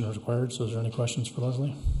no action is required, so is there any questions for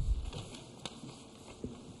Leslie?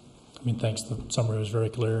 I mean, thanks. The summary was very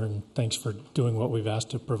clear, and thanks for doing what we've asked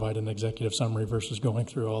to provide an executive summary versus going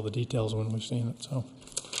through all the details when we've seen it. So,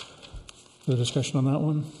 the discussion on that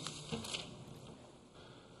one.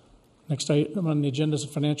 Next item on the agenda is a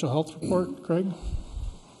financial health report. Craig?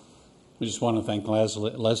 We just want to thank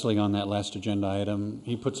Leslie on that last agenda item.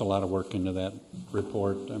 He puts a lot of work into that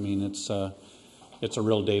report. I mean, it's a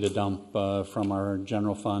real data dump from our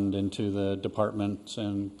general fund into the departments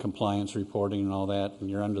and compliance reporting and all that.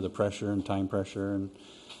 And you're under the pressure and time pressure, and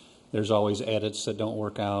there's always edits that don't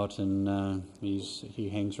work out. And he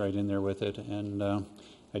hangs right in there with it. And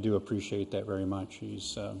I do appreciate that very much.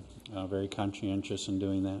 He's very conscientious in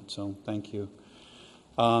doing that. So thank you.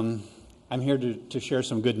 I'm here to share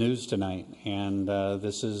some good news tonight, and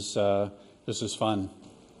this is fun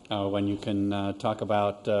when you can talk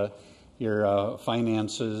about your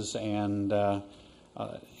finances and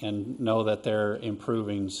know that they're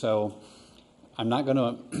improving. So I'm not going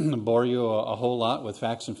to bore you a whole lot with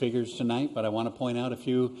facts and figures tonight, but I want to point out a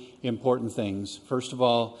few important things. First of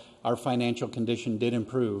all, our financial condition did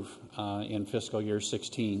improve in fiscal year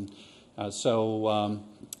 16.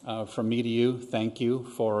 From me to you, thank you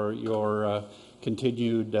for your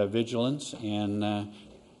continued vigilance and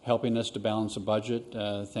helping us to balance a budget.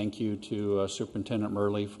 Thank you to Superintendent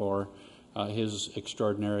Murley for his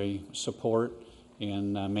extraordinary support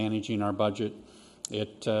in managing our budget.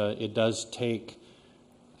 It does take,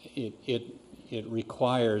 it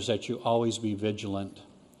requires that you always be vigilant.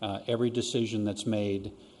 Every decision that's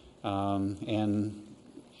made, and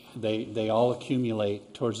they all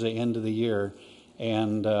accumulate towards the end of the year,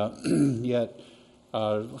 and yet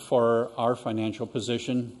for our financial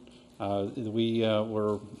position, we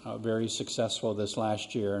were very successful this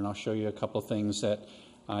last year, and I'll show you a couple things that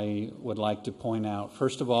I would like to point out.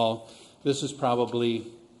 First of all, this is probably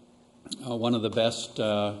one of the best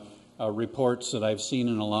reports that I've seen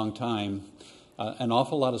in a long time. An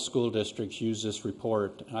awful lot of school districts use this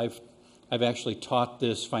report. I've actually taught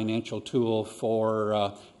this financial tool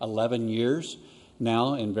for 11 years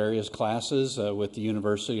now in various classes with the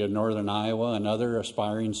University of Northern Iowa and other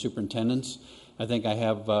aspiring superintendents. I think I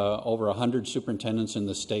have over 100 superintendents in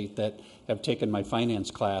the state that have taken my finance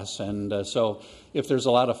class. And so if there's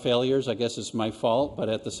a lot of failures, I guess it's my fault. But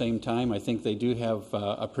at the same time, I think they do have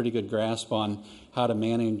a pretty good grasp on how to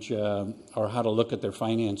manage or how to look at their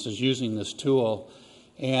finances using this tool.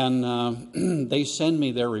 And they send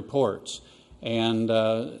me their reports. And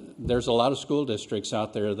there's a lot of school districts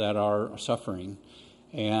out there that are suffering.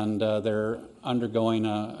 And they're undergoing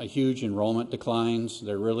a huge enrollment declines.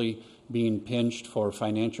 They're really being pinched for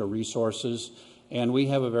financial resources. And we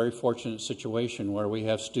have a very fortunate situation where we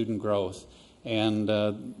have student growth. And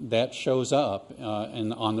that shows up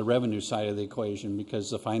on the revenue side of the equation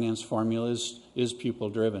because the finance formula is pupil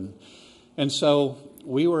driven. And so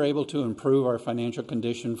we were able to improve our financial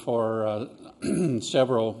condition for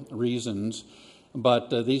several reasons. But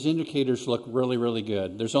these indicators look really, really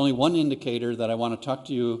good. There's only one indicator that I want to talk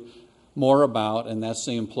to you more about, and that's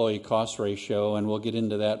the employee cost ratio, and we'll get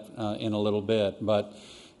into that in a little bit. But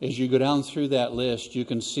as you go down through that list, you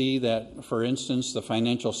can see that, for instance, the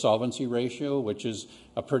financial solvency ratio, which is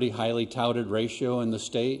a pretty highly touted ratio in the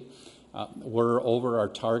state, we're over our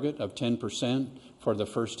target of 10% for the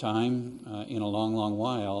first time in a long, long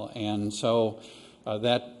while. And so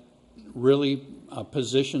that really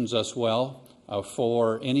positions us well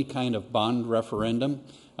for any kind of bond referendum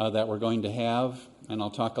that we're going to have, and I'll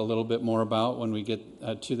talk a little bit more about when we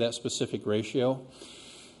get to that specific ratio.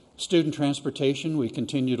 Student transportation, we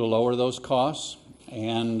continue to lower those costs,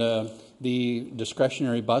 and the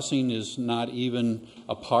discretionary busing is not even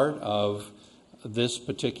a part of this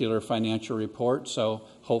particular financial report, so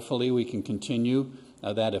hopefully we can continue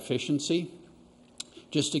that efficiency.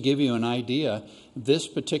 Just to give you an idea, this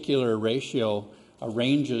particular ratio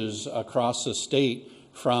ranges across the state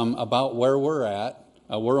from about where we're at.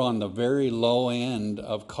 We're on the very low end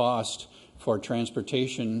of cost for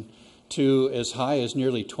transportation to as high as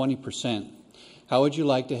nearly 20%. How would you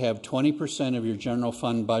like to have 20% of your general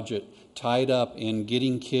fund budget tied up in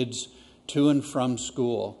getting kids to and from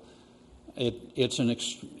school? It's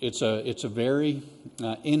a very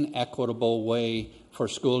inequitable way for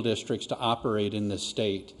school districts to operate in this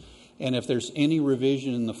state. And if there's any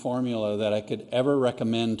revision in the formula that I could ever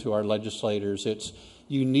recommend to our legislators, it's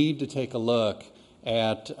you need to take a look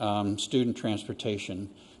at student transportation,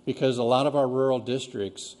 because a lot of our rural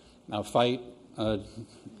districts fight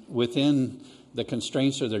within the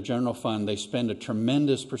constraints of their general fund, they spend a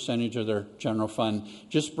tremendous percentage of their general fund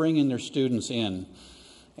just bringing their students in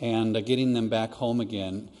and getting them back home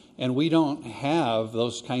again. And we don't have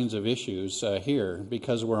those kinds of issues here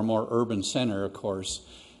because we're a more urban center, of course.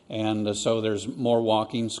 And so there's more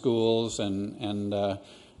walking schools and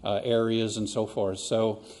areas and so forth.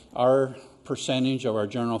 So our percentage of our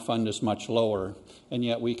general fund is much lower, and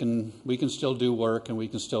yet we can still do work and we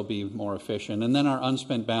can still be more efficient. And then our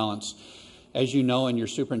unspent balance. As you know, in your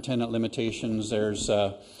superintendent limitations, there's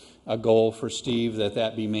a goal for Steve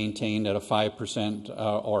that be maintained at a 5%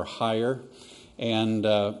 or higher. And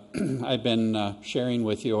I've been sharing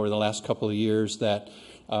with you over the last couple of years that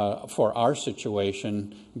for our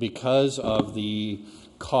situation, because of the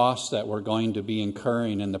costs that we're going to be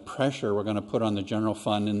incurring and the pressure we're going to put on the general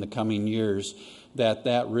fund in the coming years,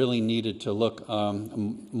 that really needed to look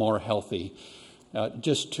more healthy.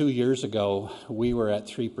 Just 2 years ago, we were at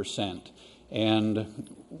 3%. And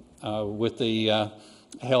with the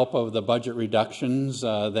help of the budget reductions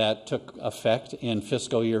that took effect in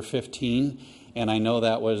fiscal year 15, and I know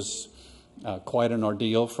that was quite an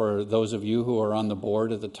ordeal for those of you who were on the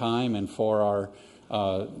board at the time and for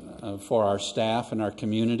our staff and our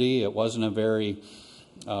community. It wasn't a very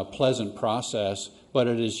pleasant process, but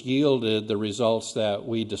it has yielded the results that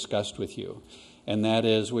we discussed with you. And that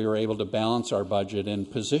is, we were able to balance our budget and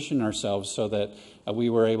position ourselves so that we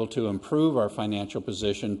were able to improve our financial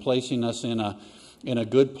position, placing us in a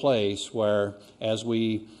good place where, as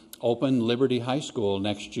we open Liberty High School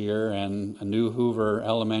next year and a new Hoover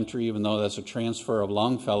Elementary, even though that's a transfer of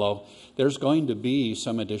Longfellow, there's going to be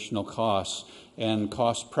some additional costs and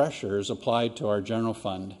cost pressures applied to our general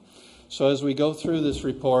fund. So as we go through this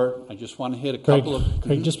report, I just want to hit a couple of...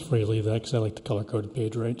 Craig, just before you leave that, because I like the color-coded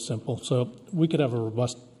page, right? Simple. So we could have a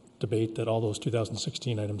robust debate that all those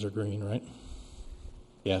 2016 items are green, right?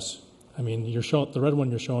 Yes. I mean, the red one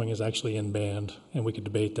you're showing is actually in band, and we could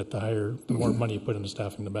debate that the more money you put into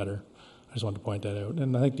staffing, the better. I just wanted to point that out.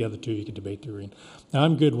 And I think the other two you could debate through green. Now,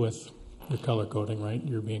 I'm good with your color coding, right?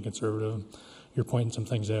 You're being conservative. You're pointing some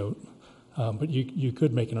things out. But you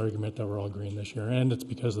could make an argument that we're all green this year, and it's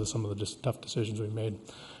because of some of the tough decisions we've made.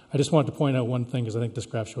 I just wanted to point out one thing, because I think this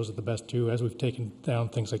graph shows it the best too. As we've taken down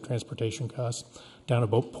things like transportation costs, down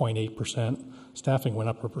about 0.8%, staffing went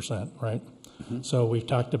up 1%, right? Mm-hmm. So we've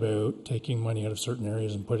talked about taking money out of certain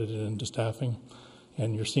areas and put it into staffing,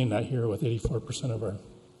 and you're seeing that here with 84% of our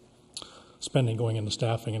spending going into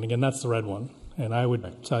staffing. And again, that's the red one, and I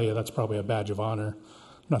would tell you that's probably a badge of honor.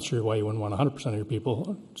 I'm not sure why you wouldn't want 100% of your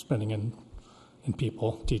people spending in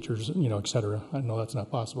people, teachers, et cetera. I know that's not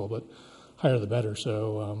possible, but higher the better.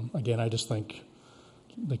 So again, I just think,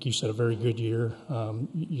 like you said, a very good year.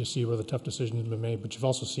 You see where the tough decisions have been made, but you've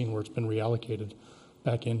also seen where it's been reallocated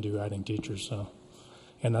back into adding teachers. So,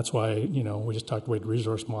 and that's why, we just talked about the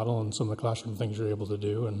resource model and some of the classroom things you're able to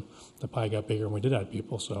do, and the pie got bigger and we did add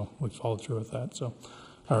people, so we followed through with that. So,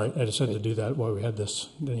 all right, I just had to do that while we had this,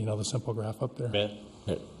 the simple graph up there. Ben?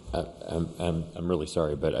 I'm really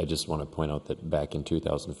sorry, but I just want to point out that back in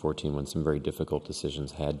 2014, when some very difficult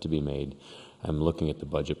decisions had to be made, I'm looking at the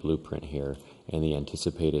budget blueprint here, and the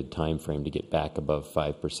anticipated time frame to get back above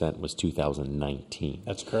 5% was 2019.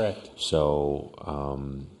 That's correct.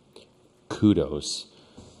 So kudos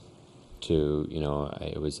to,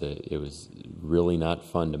 it was really not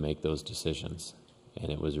fun to make those decisions,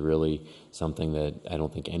 and it was really something that I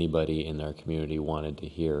don't think anybody in our community wanted to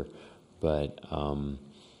hear, but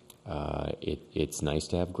it's nice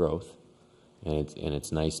to have growth, and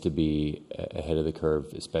it's nice to be ahead of the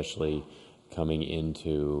curve, especially coming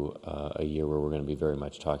into a year where we're going to be very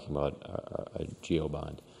much talking about a GEO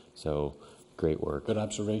bond. So great work. Good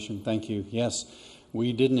observation. Thank you. Yes,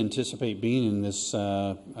 we didn't anticipate being in this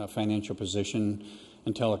financial position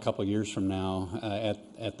until a couple of years from now,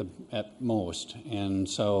 at most, and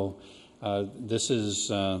so this is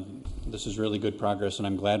really good progress, and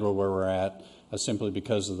I'm glad we're where we're at. Simply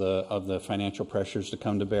because of the financial pressures to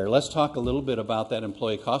come to bear. Let's talk a little bit about that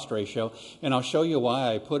employee cost ratio, and I'll show you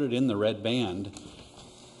why I put it in the red band.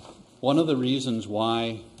 One of the reasons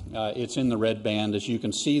why it's in the red band is you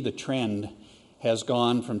can see the trend has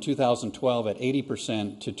gone from 2012 at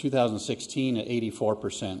 80% to 2016 at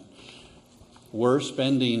 84%. We're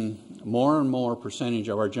spending more and more percentage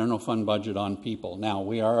of our general fund budget on people. Now,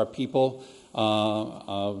 we are a people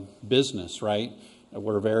business, right?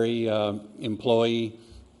 We're very employee.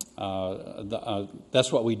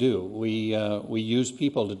 That's what we do. We use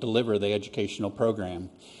people to deliver the educational program.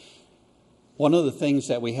 One of the things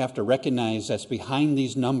that we have to recognize that's behind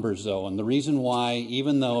these numbers, though, and the reason why,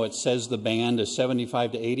 even though it says the band is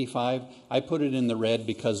 75 to 85, I put it in the red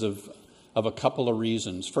because of of a couple of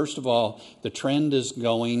reasons. First of all, the trend is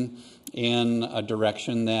going in a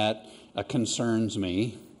direction that concerns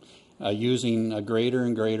me, using a greater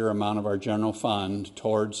and greater amount of our general fund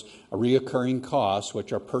towards reoccurring costs,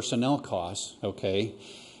 which are personnel costs, okay?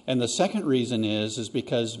 And the second reason is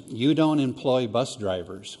because you don't employ bus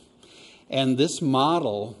drivers. And this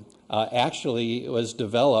model actually was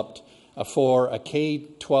developed for a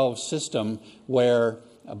K-12 system where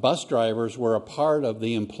bus drivers were a part of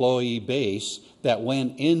the employee base that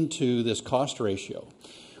went into this cost ratio.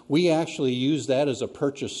 We actually use that as a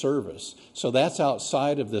purchase service. So that's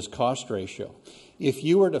outside of this cost ratio. If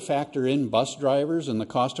you were to factor in bus drivers and the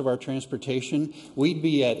cost of our transportation, we'd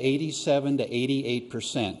be at 87 to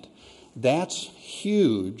 88%. That's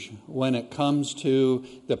huge when it comes to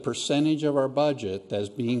the percentage of our budget that's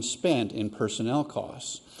being spent in personnel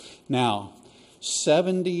costs. Now,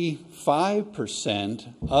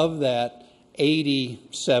 75% of that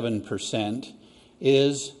 87%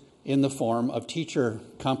 is in the form of teacher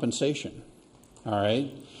compensation, all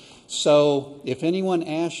right? So if anyone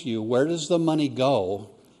asks you, where does the money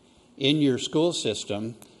go in your school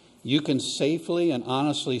system, you can safely and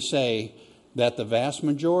honestly say that the vast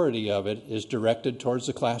majority of it is directed towards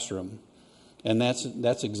the classroom. And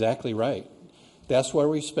that's exactly right. That's where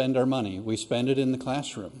we spend our money. We spend it in the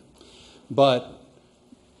classroom. But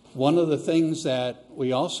one of the things that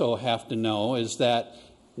we also have to know is that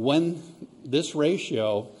when this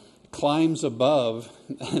ratio climbs above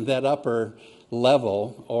that upper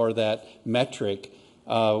level or that metric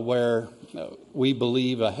where we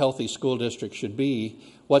believe a healthy school district should be,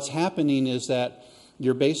 what's happening is that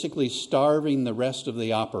you're basically starving the rest of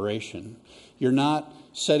the operation. You're not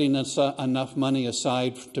setting enough money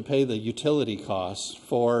aside to pay the utility costs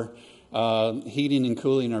for heating and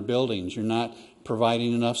cooling our buildings. You're not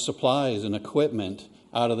providing enough supplies and equipment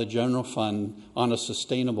out of the general fund on a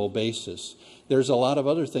sustainable basis. There's a lot of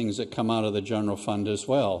other things that come out of the general fund as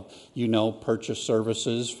well. You know, purchase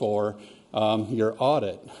services for your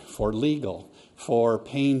audit, for legal, for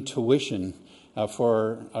paying tuition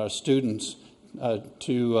for students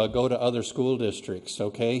to go to other school districts,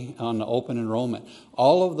 okay, on the open enrollment.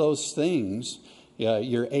 All of those things,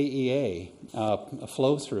 your AEA,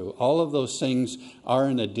 flow through, all of those things are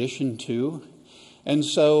in addition to. And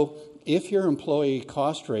so if your employee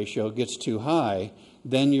cost ratio gets too high,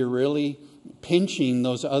 then you're really pinching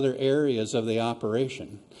those other areas of the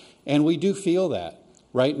operation. And we do feel that.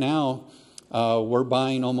 Right now, we're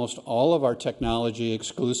buying almost all of our technology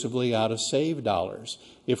exclusively out of save dollars.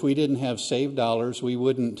 If we didn't have save dollars, we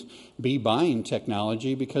wouldn't be buying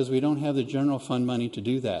technology because we don't have the general fund money to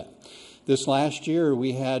do that. This last year,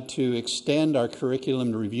 we had to extend our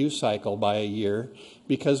curriculum review cycle by a year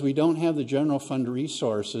because we don't have the general fund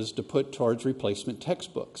resources to put towards replacement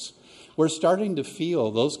textbooks. We're starting to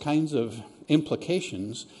feel those kinds of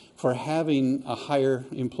implications for having a higher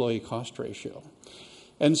employee cost ratio.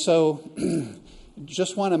 And so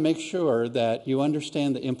just want to make sure that you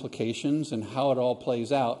understand the implications and how it all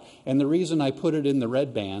plays out. And the reason I put it in the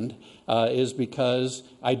red band is because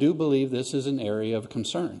I do believe this is an area of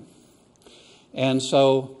concern. And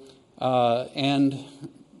so, and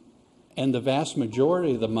the vast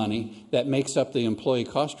majority of the money that makes up the employee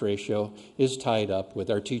cost ratio is tied up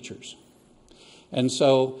with our teachers. And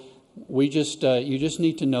so we just, you just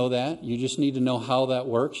need to know that. You just need to know how that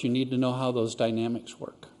works. You need to know how those dynamics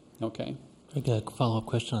work. Okay? I got a follow-up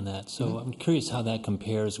question on that. So I'm curious how that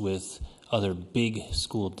compares with other big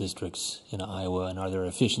school districts in Iowa, and are there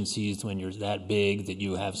efficiencies when you're that big that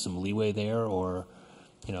you have some leeway there, or,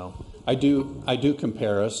 you know? I do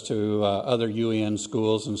compare us to other UEN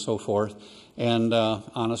schools and so forth, and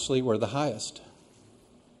honestly, we're the highest.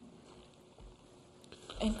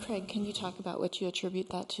 And Craig, can you talk about what you attribute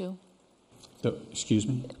that to? Excuse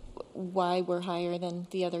me? Why we're higher than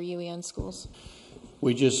the other UEN schools?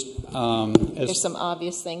 We just there's some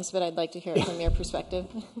obvious things, but I'd like to hear it from your perspective.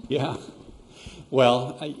 Yeah.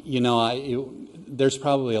 Well, you know, there's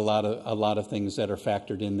probably a lot of things that are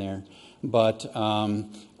factored in there, but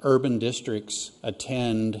urban districts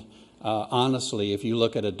attend. Honestly, if you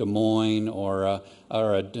look at a Des Moines or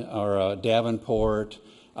a Davenport,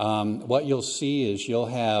 what you'll see is you'll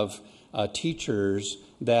have teachers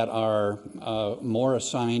that are more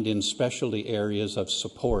assigned in specialty areas of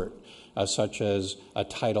support, such as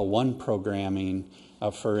Title I programming,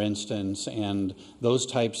 for instance, and those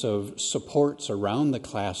types of supports around the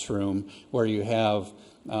classroom where you have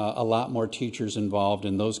a lot more teachers involved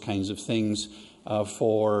in those kinds of things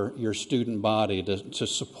for your student body to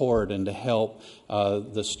support and to help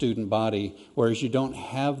the student body, whereas you don't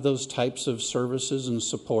have those types of services and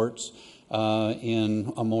supports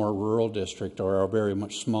in a more rural district or a very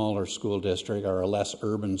much smaller school district or a less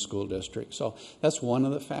urban school district. So that's one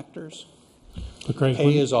of the factors. But Craig,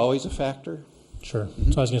 Pay is always a factor. Sure.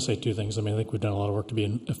 So I was going to say two things. I mean, I think we've done a lot of work to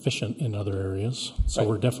be efficient in other areas. So Right.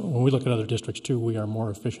 we're definitely, when we look at other districts too, we are more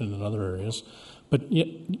efficient in other areas. But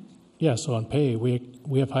yeah, so on pay,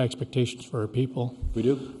 we have high expectations for our people. We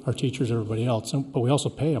do. Our teachers, everybody else. But we also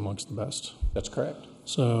pay amongst the best. That's correct.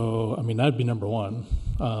 So, I mean, that'd be number one,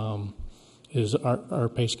 is our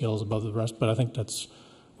pay scale is above the rest. But I think that's,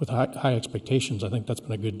 with high expectations, I think that's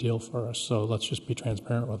been a good deal for us. So let's just be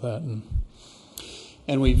transparent with that.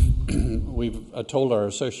 And we've told our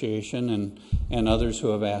association and others who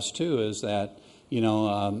have asked too is that,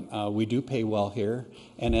 we do pay well here,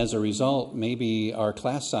 and as a result, maybe our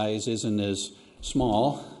class size isn't as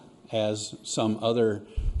small as some other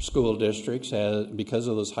school districts because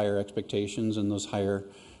of those higher expectations and those higher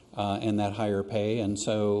and that higher pay, and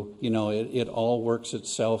so it all works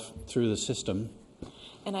itself through the system.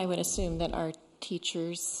 And I would assume that our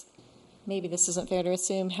teachers, maybe this isn't fair to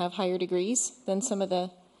assume, have higher degrees than some of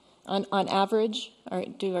the, on average, or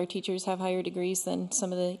do our teachers have higher degrees than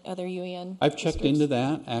some of the other UEN I've checked districts? into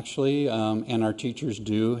that, actually, and our teachers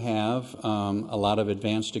do have a lot of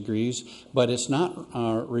advanced degrees, but it's not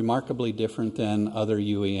remarkably different than other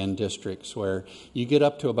UEN districts, where you get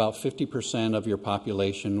up to about 50% of your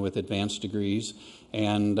population with advanced degrees,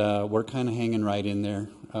 and we're kind of hanging right in there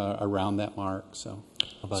around that mark. So,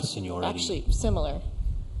 about seniority? Actually, similar.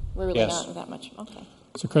 We're really Yes. not that much. Okay.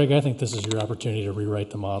 So, Craig, I think this is your opportunity to rewrite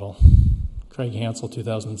the model. Craig Hansel,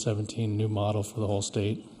 2017, new model for the whole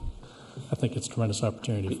state. I think it's a tremendous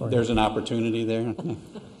opportunity for you. There's an opportunity there.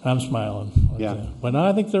 I'm smiling. Yeah. But no,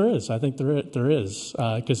 I think there is. I think there is.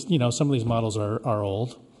 Because, some of these models are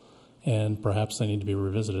old, and perhaps they need to be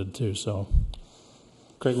revisited too. So,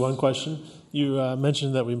 Craig, one question. You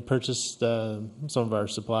mentioned that we purchased some of our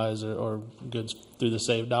supplies or goods through the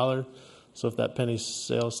Save Dollar. So if that penny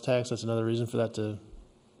sales tax, that's another reason for that to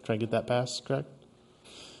try and get that passed, correct?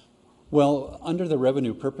 Well, under the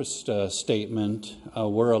revenue purpose statement,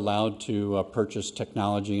 we're allowed to purchase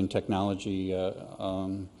technology and technology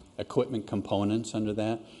equipment components under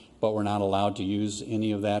that, but we're not allowed to use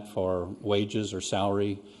any of that for wages or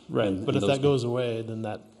salary. Right, but if that goes away, then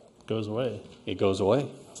that goes away. It goes away.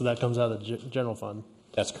 So that comes out of the general fund.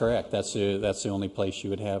 That's correct. That's the only place you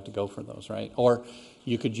would have to go for those, right? Or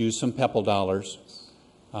you could use some PEPAL dollars,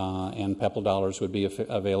 and PEPAL dollars would be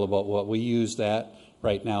available. Well, we use that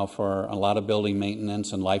right now for a lot of building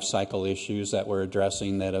maintenance and life cycle issues that we're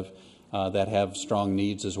addressing that have strong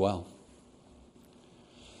needs as well.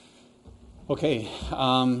 Okay,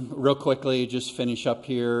 real quickly, just finish up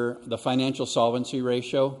here. The financial solvency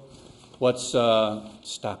ratio.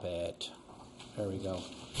 Stop it. There we go.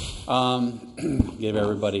 Give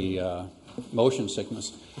everybody motion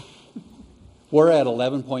sickness. We're at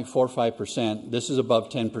 11.45%. This is above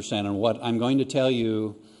 10%. And what I'm going to tell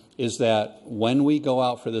you is that when we go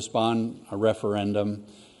out for this bond referendum,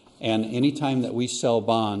 and any time that we sell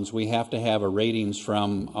bonds, we have to have a ratings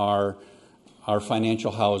from our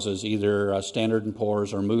financial houses, either Standard &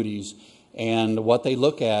 Poor's or Moody's. And what they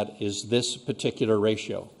look at is this particular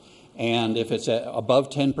ratio. And if it's above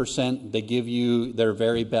 10%, they give you their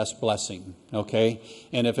very best blessing, okay?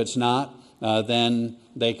 And if it's not, then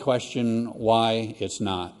they question why it's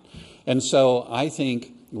not. And so I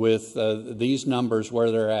think with these numbers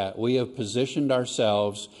where they're at, we have positioned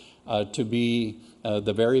ourselves to be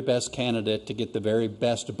the very best candidate to get the very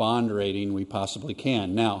best bond rating we possibly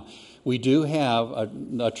can. Now, we do have a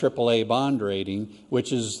AAA bond rating,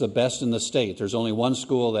 which is the best in the state. There's only one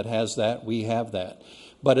school that has that. We have that.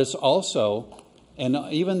 But it's also, and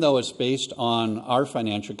even though it's based on our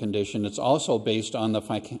financial condition, it's also based on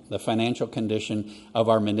the financial condition of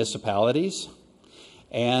our municipalities.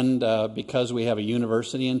 And because we have a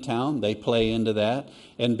university in town, they play into that,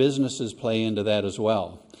 and businesses play into that as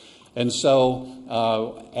well. And so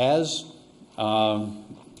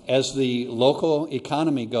as the local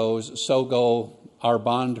economy goes, so go our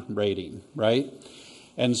bond rating, right?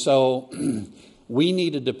 And so we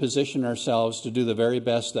needed to position ourselves to do the very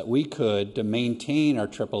best that we could to maintain our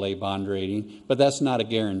AAA bond rating, but that's not a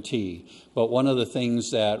guarantee. But one of the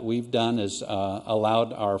things that we've done is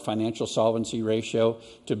allowed our financial solvency ratio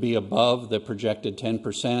to be above the projected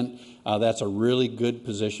 10%. That's a really good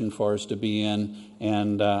position for us to be in,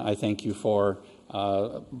 and I thank you for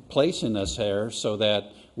placing us there so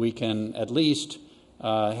that we can at least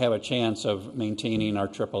have a chance of maintaining our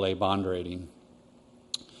AAA bond rating.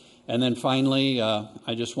 And then finally,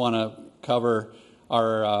 I just want to cover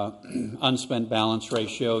our unspent balance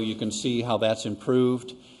ratio. You can see how that's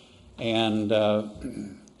improved. And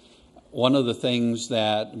one of the things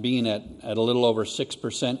that, being at a little over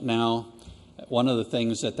 6% now, one of the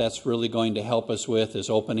things that's really going to help us with is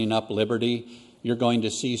opening up Liberty. You're going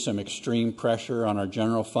to see some extreme pressure on our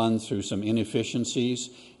general fund through some inefficiencies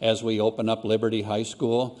as we open up Liberty High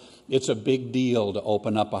School. It's a big deal to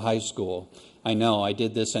open up a high school. I know, I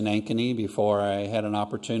did this in Ankeny before I had an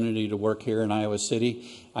opportunity to work here in Iowa City.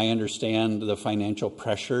 I understand the financial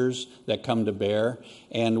pressures that come to bear,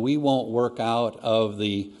 and we won't work out of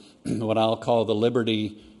the, what I'll call the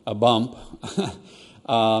Liberty bump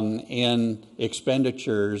in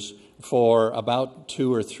expenditures for about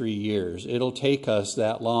 2 or 3 years. It'll take us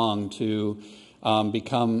that long to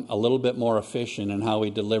become a little bit more efficient in how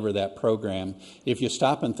we deliver that program. If you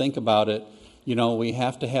stop and think about it, you know, we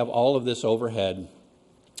have to have all of this overhead.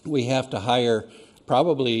 We have to hire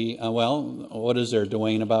probably, what is there,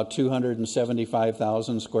 Dwayne, about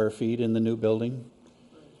 275,000 square feet in the new building?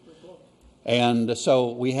 And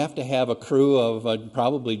so we have to have a crew of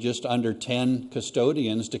probably just under 10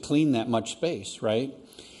 custodians to clean that much space, right?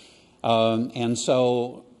 And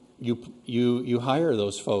so you hire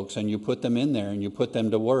those folks and you put them in there and you put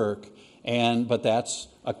them to work. But that's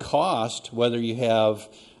a cost, whether you have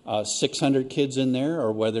 600 kids in there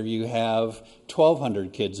or whether you have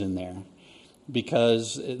 1,200 kids in there,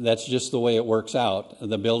 because that's just the way it works out.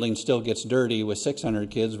 The building still gets dirty with 600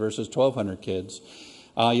 kids versus 1,200 kids.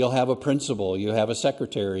 You'll have a principal, you have a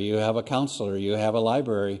secretary, you have a counselor, you have a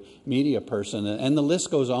library media person, and the list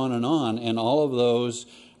goes on, and all of those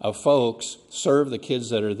folks serve the kids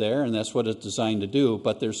that are there, and that's what it's designed to do.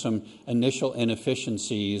 But there's some initial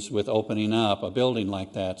inefficiencies with opening up a building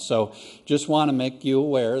like that. So just want to make you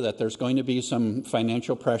aware that there's going to be some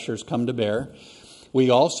financial pressures come to bear. We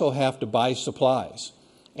also have to buy supplies,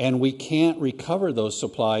 and we can't recover those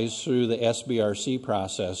supplies through the SBRC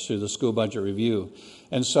process, through the school budget review.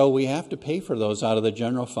 And so we have to pay for those out of the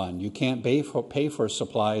general fund. You can't pay for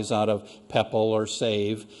supplies out of PEPL or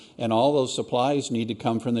SAVE, and all those supplies need to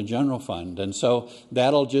come from the general fund. And so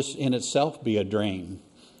that'll just in itself be a drain,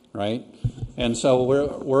 right? And so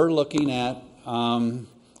we're looking at some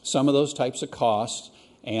of those types of costs,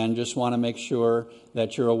 and just want to make sure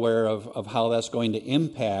that you're aware of how that's going to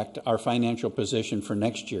impact our financial position for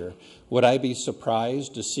next year. Would I be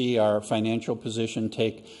surprised to see our financial position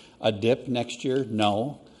take a dip next year?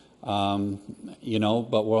 No.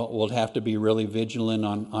 But we'll have to be really vigilant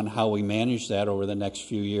on how we manage that over the next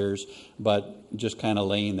few years, but just kind of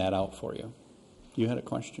laying that out for you. You had a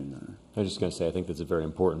question? Or? I was just going to say, I think that's a very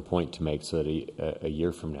important point to make, so that a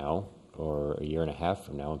year from now, or a year and a half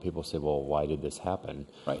from now, when people say, well, why did this happen?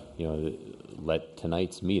 Right. Let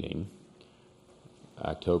tonight's meeting,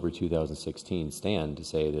 October 2016, stand to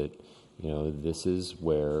say that, this is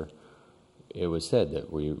where it was said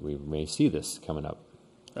that we may see this coming up.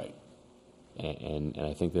 Right. And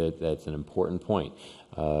I think that's an important point.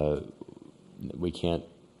 We can't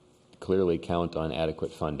clearly count on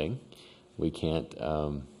adequate funding. We can't,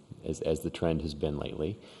 as the trend has been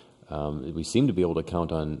lately. We seem to be able to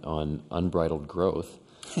count on unbridled growth,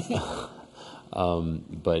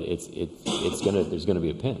 but there's gonna be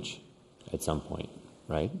a pinch at some point,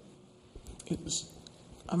 right?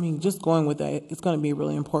 Just going with that, it's going to be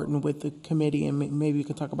really important with the committee, and maybe we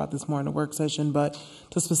could talk about this more in a work session, but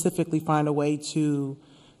to specifically find a way to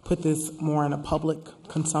put this more in a public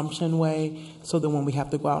consumption way, so that when we have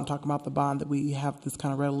to go out and talk about the bond, that we have this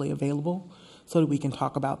kind of readily available, so that we can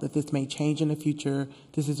talk about that this may change in the future.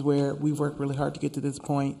 This is where we've worked really hard to get to this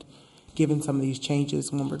point, given some of these changes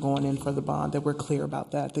when we're going in for the bond, that we're clear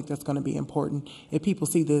about that. I think that's going to be important. If people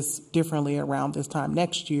see this differently around this time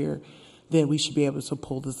next year, then we should be able to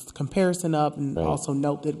pull this comparison up, and right. Also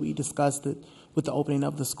note that we discussed it with the opening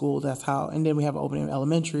of the school. That's how, and then we have an opening of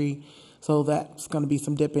elementary, so that's going to be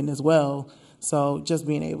some dipping as well. So just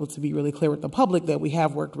being able to be really clear with the public that we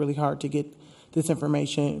have worked really hard to get this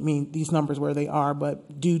information, these numbers where they are,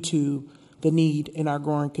 but due to the need in our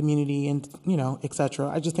growing community and, et cetera.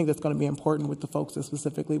 I just think that's going to be important with the folks that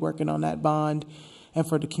specifically working on that bond, and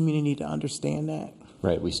for the community to understand that.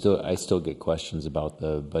 Right. I still get questions about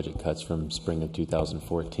the budget cuts from spring of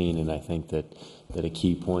 2014, and I think that a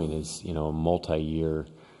key point is, a multi-year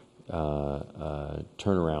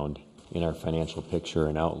turnaround in our financial picture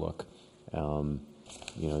and outlook. That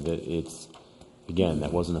it's, again,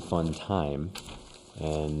 that wasn't a fun time,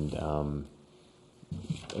 and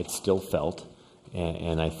it's still felt,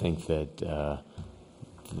 and I think that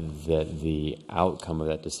that the outcome of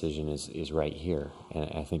that decision is right here, and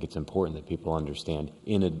I think it's important that people understand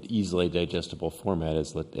in an easily digestible format,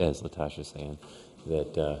 as Latasha's saying,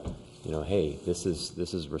 that hey, this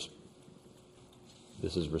is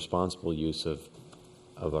responsible use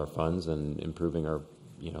of our funds and improving our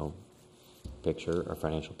picture, our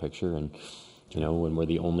financial picture, and when we're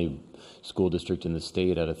the only school district in the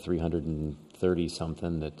state out of 330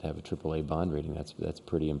 something that have a AAA bond rating, that's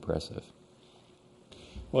pretty impressive.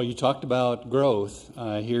 Well, you talked about growth.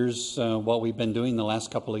 Here's what we've been doing the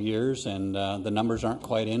last couple of years, and the numbers aren't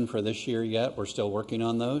quite in for this year yet. We're still working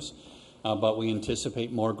on those, but we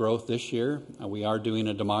anticipate more growth this year. We are doing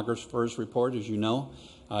a demographer's report, as you know,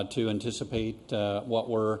 to anticipate what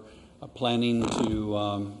we're planning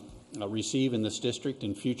to receive in this district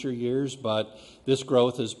in future years. But this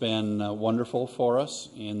growth has been wonderful for us,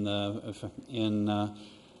 and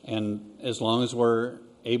as long as we're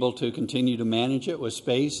able to continue to manage it with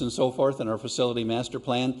space and so forth in our facility master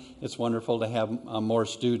plan, it's wonderful to have more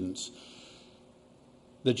students.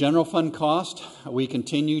 The general fund cost, we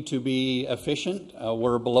continue to be efficient.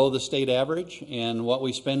 We're below the state average in what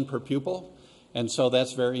we spend per pupil, and so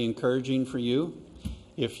that's very encouraging for you.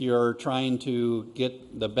 If you're trying to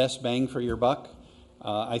get the best bang for your buck,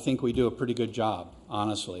 I think we do a pretty good job,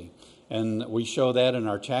 honestly. And we show that in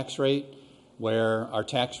our tax rate, where our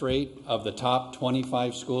tax rate of the top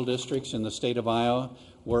 25 school districts in the state of Iowa,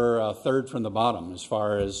 we're third from the bottom as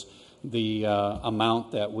far as the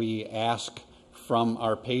amount that we ask from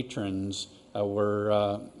our patrons.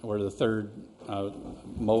 We're the third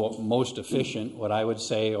most efficient, what I would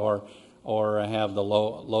say, or have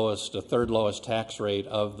the third lowest tax rate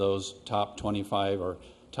of those top 25 or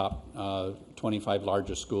top 25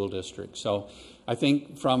 largest school districts. So I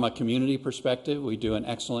think from a community perspective, we do an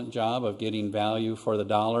excellent job of getting value for the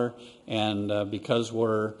dollar, and because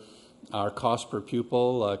our cost per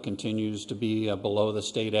pupil continues to be below the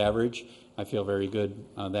state average, I feel very good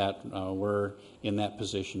that we're in that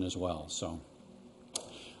position as well. So,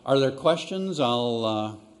 are there questions?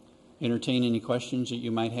 I'll entertain any questions that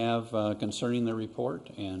you might have concerning the report,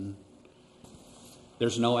 and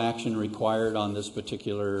there's no action required on this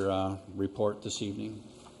particular report this evening.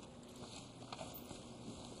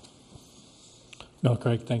 No,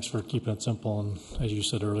 Craig, thanks for keeping it simple. And as you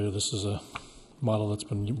said earlier, this is a model that's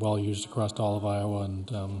been well used across all of Iowa,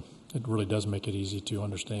 and it really does make it easy to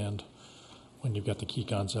understand when you've got the key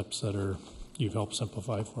concepts that you've helped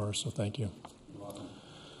simplify for us. So thank you. You're welcome.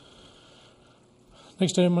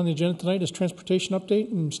 Next item on the agenda tonight is transportation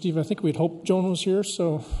update. And Steve, I think we'd hoped Joan was here,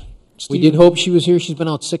 so. We did hope she was here. She's been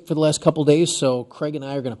out sick for the last couple of days, so Craig and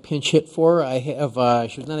I are going to pinch hit for her.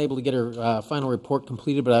 She was not able to get her final report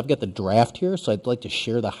completed, but I've got the draft here, so I'd like to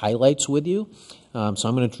share the highlights with you. So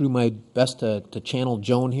I'm going to do my best to channel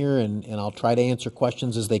Joan here, and I'll try to answer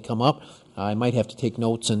questions as they come up. I might have to take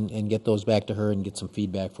notes and get those back to her and get some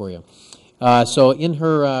feedback for you. So in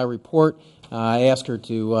her report, I asked her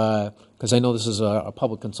to, because I know this is a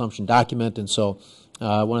public consumption document, and so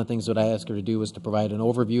one of the things that I asked her to do was to provide an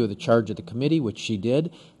overview of the charge of the committee, which she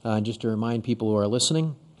did. Just to remind people who are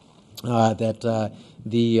listening that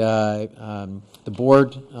the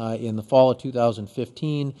board in the fall of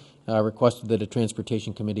 2015 requested that a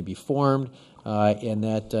transportation committee be formed, and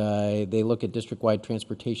that they look at district-wide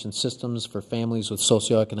transportation systems for families with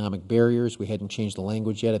socioeconomic barriers. We hadn't changed the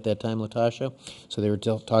language yet at that time, Latasha, so they were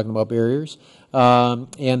still talking about barriers.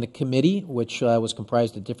 And the committee, which was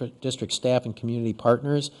comprised of different district staff and community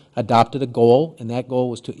partners, adopted a goal, and that goal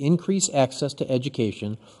was to increase access to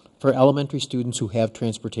education for elementary students who have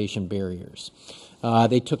transportation barriers.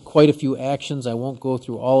 They took quite a few actions. I won't go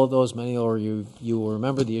through all of those. Many of you will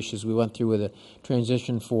remember the issues we went through with a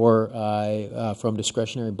transition from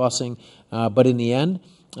discretionary busing. But in the end,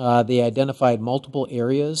 they identified multiple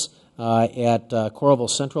areas at Coralville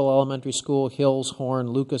Central Elementary School, Hills,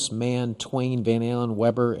 Horn, Lucas, Mann, Twain, Van Allen,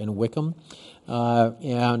 Weber, and Wickham.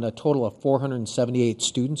 And a total of 478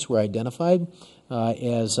 students were identified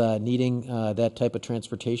as needing that type of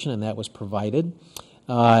transportation, and that was provided.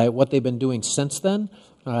 What they've been doing since then,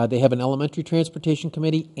 they have an elementary transportation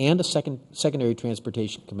committee and a secondary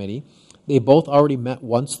transportation committee. They both already met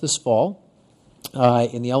once this fall.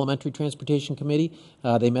 In the elementary transportation committee,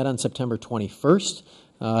 they met on September 21st.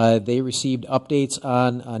 They received updates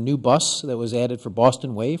on a new bus that was added for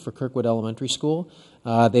Boston Way for Kirkwood Elementary School.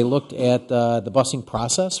 They looked at the busing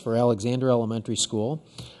process for Alexander Elementary School.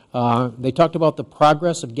 They talked about the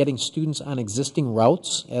progress of getting students on existing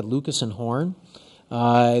routes at Lucas and Horn.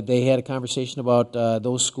 They had a conversation about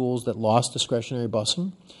those schools that lost discretionary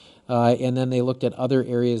busing. And then they looked at other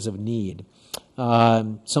areas of need.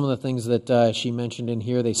 Some of the things that she mentioned in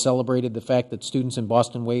here, they celebrated the fact that students in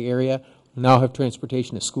Boston Way area now have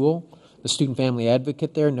transportation to school. The student family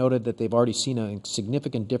advocate there noted that they've already seen a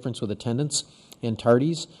significant difference with attendance and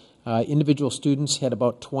tardies. Individual students had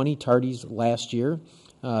about 20 tardies last year.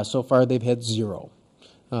 So far they've had 0.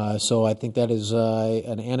 So I think that is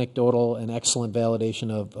an anecdotal and excellent validation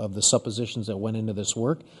of the suppositions that went into this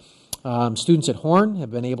work. Students at Horn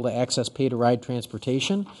have been able to access pay-to-ride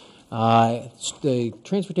transportation. The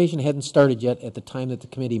transportation hadn't started yet at the time that the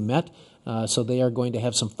committee met, so they are going to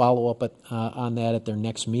have some follow-up on that at their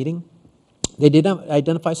next meeting. They did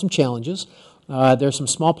identify some challenges. There are some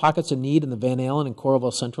small pockets of need in the Van Allen and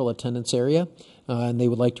Coralville Central attendance area, and they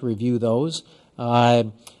would like to review those.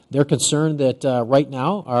 They're concerned that right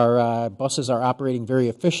now our buses are operating very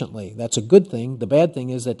efficiently. That's a good thing. The bad thing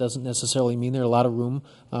is that doesn't necessarily mean there's a lot of room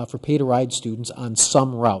for pay-to-ride students on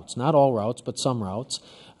some routes. Not all routes, but some routes.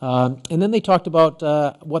 And then they talked about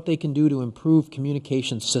what they can do to improve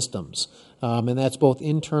communication systems. And that's both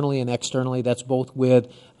internally and externally. That's both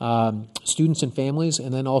with students and families.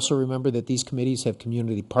 And then also remember that these committees have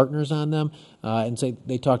community partners on them. And so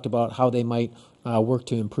they talked about how they might work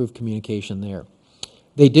to improve communication there.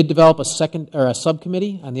 They did develop a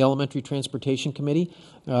subcommittee on the Elementary Transportation Committee,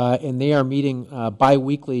 and they are meeting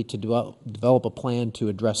bi-weekly to develop a plan to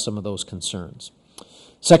address some of those concerns.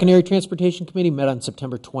 Secondary Transportation Committee met on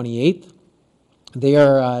September 28th. They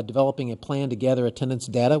are developing a plan to gather attendance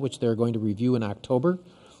data, which they're going to review in October.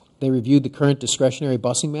 They reviewed the current discretionary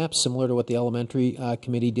busing maps, similar to what the Elementary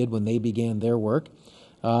Committee did when they began their work.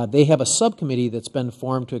 They have a subcommittee that's been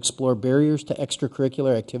formed to explore barriers to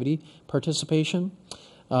extracurricular activity participation.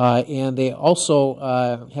 And they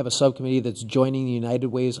also have a subcommittee that's joining the United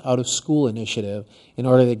Way's Out of School initiative in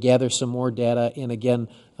order to gather some more data and, again,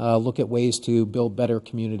 look at ways to build better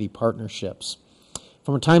community partnerships.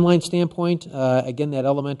 From a timeline standpoint, again, that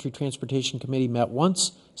Elementary Transportation Committee met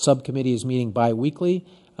once. Subcommittee is meeting bi-weekly.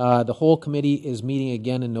 The whole committee is meeting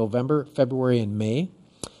again in November, February, and May.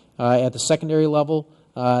 At the secondary level,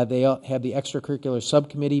 they have the extracurricular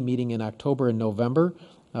subcommittee meeting in October and November.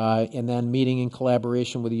 And then meeting in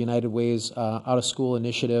collaboration with the United Way's Out of School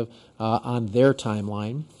initiative on their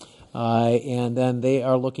timeline. And then they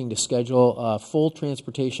are looking to schedule a full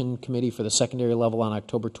transportation committee for the secondary level on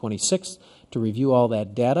October 26th to review all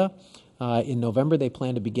that data. In November, they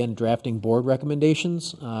plan to begin drafting board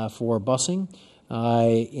recommendations for busing.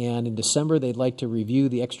 And in December, they'd like to review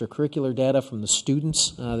the extracurricular data from the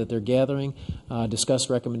students that they're gathering, discuss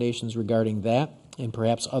recommendations regarding that, and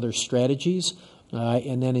perhaps other strategies.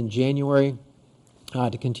 And then in January,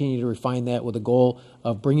 to continue to refine that with a goal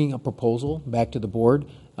of bringing a proposal back to the board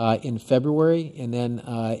in February, and then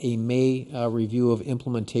a May review of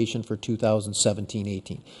implementation for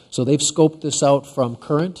 2017-18. So they've scoped this out from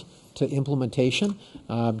current to implementation.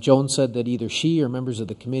 Joan said that either she or members of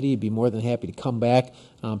the committee would be more than happy to come back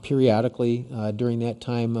periodically during that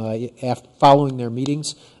time following their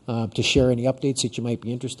meetings to share any updates that you might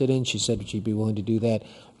be interested in. She said that she'd be willing to do that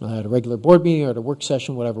at a regular board meeting or at a work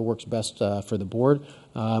session, whatever works best for the board.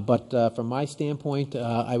 But from my standpoint,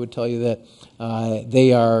 I would tell you that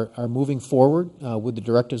they are moving forward with the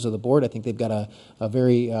directives of the board. I think they've got a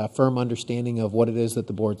very firm understanding of what it is that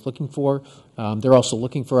the board's looking for. They're also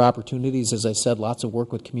looking for opportunities, as I said, lots of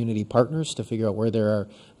work with community partners to figure out where there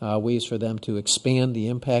are ways for them to expand the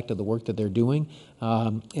impact of the work that they're doing.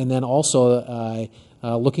 And then also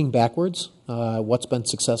looking backwards, what's been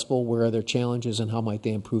successful, where are their challenges, and how might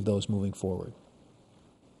they improve those moving forward.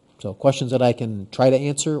 So questions that I can try to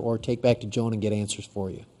answer or take back to Joan and get answers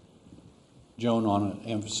for you. Joan, I want to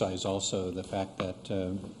emphasize also the fact that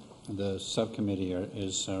the subcommittee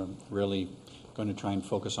is really going to try and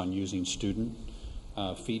focus on using student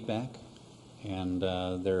feedback, and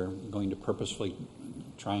they're going to purposefully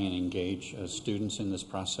try and engage students in this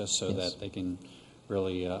process so that they can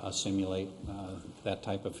really assimilate that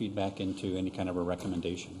type of feedback into any kind of a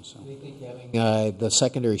recommendation. So I think having the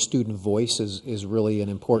secondary student voice is really an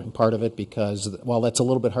important part of it, because while that's a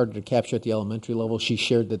little bit harder to capture at the elementary level, she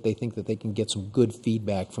shared that they think that they can get some good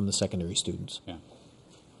feedback from the secondary students. Yeah.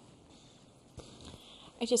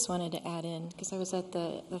 I just wanted to add in, because I was at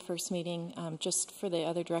the first meeting, just for the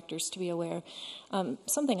other directors to be aware.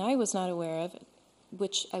 Something I was not aware of,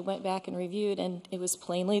 which I went back and reviewed, and it was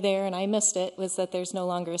plainly there, and I missed it, was that there's no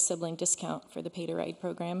longer a sibling discount for the pay-to-ride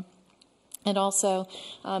program. And also,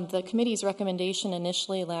 the committee's recommendation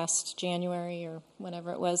initially last January or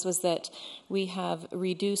whenever it was that we have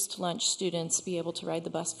reduced lunch students be able to ride the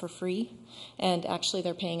bus for free, and actually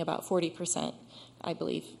they're paying about 40%, I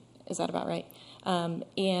believe. Is that about right?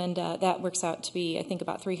 And that works out to be, I think,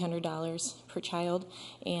 about $300 per child.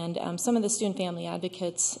 And some of the student family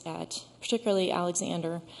advocates at particularly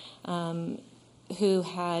Alexander, who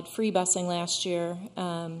had free busing last year,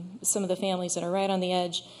 some of the families that are right on the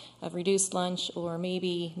edge of reduced lunch or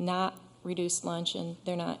maybe not reduced lunch, and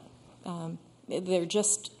they're not, they're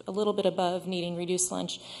just a little bit above needing reduced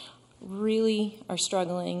lunch, really are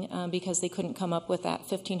struggling because they couldn't come up with that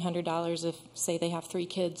 $1,500 if, say, they have 3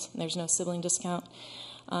 kids and there's no sibling discount.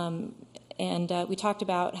 And we talked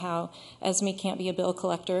about how ESME can't be a bill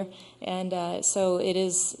collector, and so it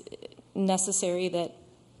is necessary that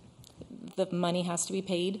the money has to be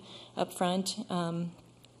paid up front.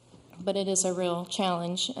 But it is a real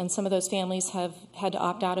challenge, and some of those families have had to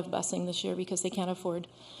opt out of busing this year because they can't afford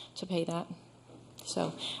to pay that.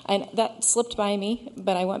 So, and that slipped by me,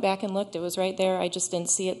 but I went back and looked. It was right there. I just didn't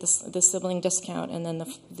see it, the sibling discount and then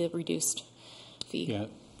the reduced fee.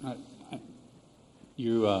 Yeah,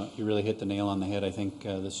 you really hit the nail on the head. I think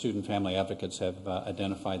the student family advocates have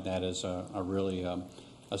identified that as a really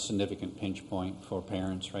a significant pinch point for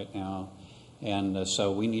parents right now. And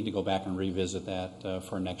so we need to go back and revisit that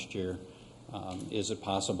for next year. Is it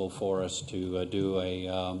possible for us to do a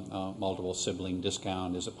multiple sibling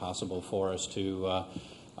discount? Is it possible for us to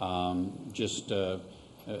just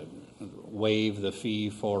waive the fee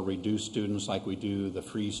for reduced students like we do the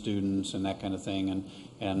free students and that kind of thing?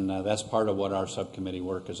 And that's part of what our subcommittee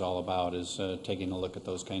work is all about, is taking a look at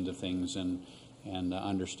those kinds of things and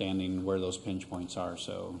understanding where those pinch points are.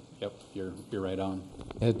 So, yep, you're right on.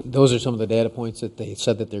 Those are some of the data points that they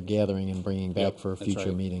said that they're gathering and bringing back for a that's future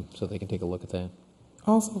right. meeting, so they can take a look at that.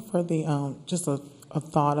 Also, for the just a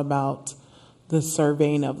thought about the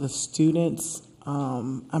surveying of the students.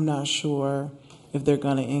 I'm not sure if they're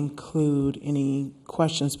going to include any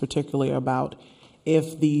questions, particularly about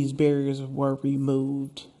if these barriers were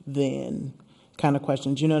removed, then kind of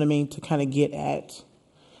questions. You know what I mean? To kind of get at.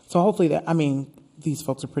 So hopefully that, I mean, these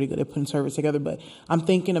folks are pretty good at putting surveys together, but I'm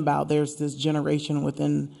thinking about there's this generation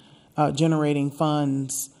within generating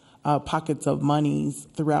funds, pockets of monies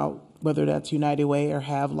throughout, whether that's United Way or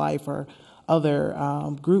Have Life or other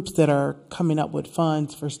groups that are coming up with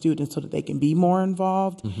funds for students so that they can be more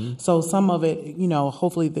involved. Mm-hmm. So some of it, you know,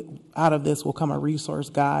 hopefully out of this will come a resource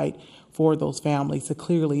guide for those families to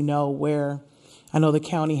clearly know where. I know the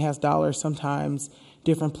county has dollars sometimes.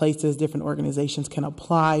 Different places, different organizations can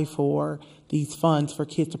apply for these funds for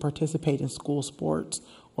kids to participate in school sports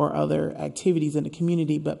or other activities in the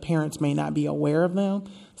community, but parents may not be aware of them.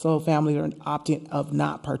 So families are opting of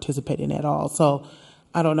not participating at all. So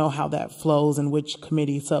I don't know how that flows and which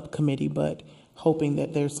committee, subcommittee, but hoping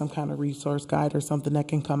that there's some kind of resource guide or something that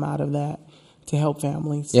can come out of that to help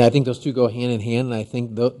families. Yeah, I think those two go hand in hand, and I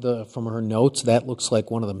think from her notes, that looks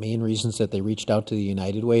like one of the main reasons that they reached out to the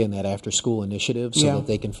United Way and that after-school initiative, so that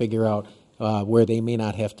they can figure out where they may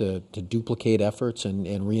not have to duplicate efforts and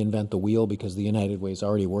reinvent the wheel, because the United Way is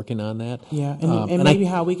already working on that. Yeah, and maybe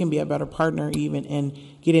how we can be a better partner even in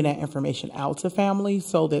getting that information out to families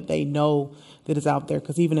so that they know that it's out there,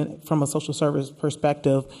 because even from a social service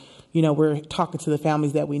perspective, you know, we're talking to the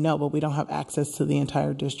families that we know, but we don't have access to the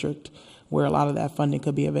entire district, where a lot of that funding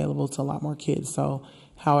could be available to a lot more kids. So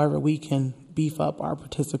however we can beef up our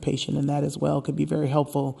participation in that as well could be very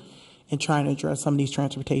helpful in trying to address some of these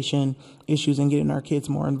transportation issues and getting our kids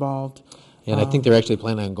more involved. And I think they're actually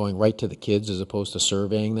planning on going right to the kids as opposed to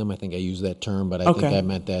surveying them. I think I used that term, but I think I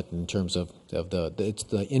meant that in terms of it's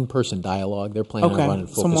the in-person dialogue. They're planning on running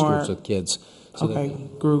focus groups with kids. So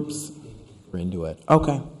groups. We're into it.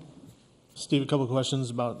 Okay. Steve, a couple of questions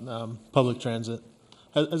about public transit.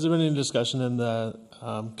 Has there been any discussion in the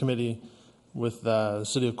committee with the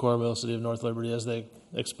City of Coralville, City of North Liberty, as they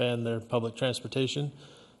expand their public transportation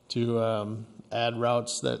to add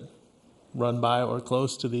routes that run by or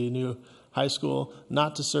close to the new high school,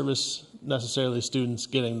 not to service necessarily students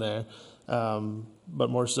getting there, but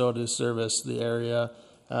more so to service the area?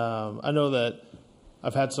 I know that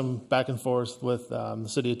I've had some back and forth with the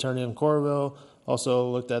city attorney in Coralville. Also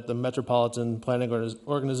looked at the Metropolitan Planning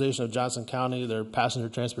Organization of Johnson County, their passenger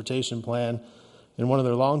transportation plan. And one of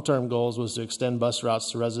their long-term goals was to extend bus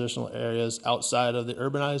routes to residential areas outside of the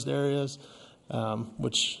urbanized areas,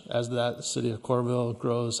 which, as that city of Coralville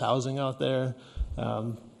grows housing out there,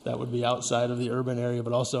 that would be outside of the urban area,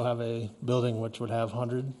 but also have a building which would have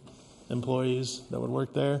 100 employees that would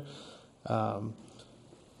work there.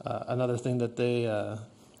 Another thing that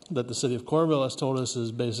that the city of Coralville has told us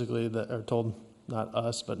is basically that, or told not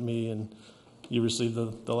us, but me, and you received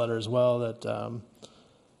the letter as well, that the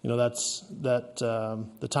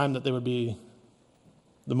time that they would be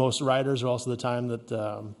the most riders are also the time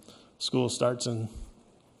that school starts and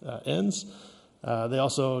ends. They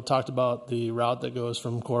also talked about the route that goes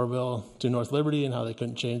from Coralville to North Liberty and how they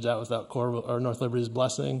couldn't change that without Coralville or North Liberty's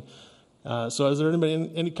blessing. So is there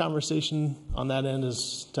any conversation on that end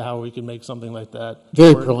as to how we could make something like that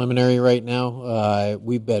Very work? preliminary right now.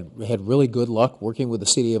 We've had really good luck working with the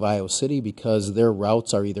city of Iowa City because their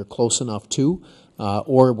routes are either close enough to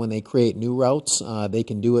or when they create new routes, they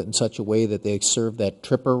can do it in such a way that they serve that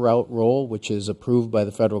tripper route role, which is approved by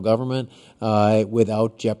the federal government,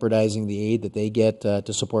 without jeopardizing the aid that they get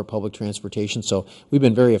to support public transportation. So we've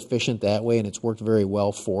been very efficient that way, and it's worked very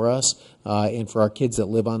well for us. And for our kids that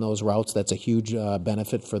live on those routes, that's a huge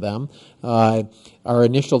benefit for them. Our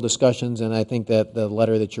initial discussions, and I think that the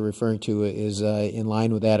letter that you're referring to is in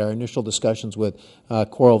line with that, our initial discussions with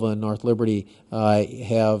Coralville and North Liberty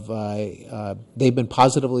they've been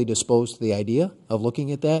positively disposed to the idea of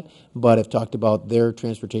looking at that, but have talked about their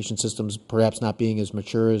transportation systems perhaps not being as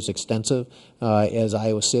mature, as extensive as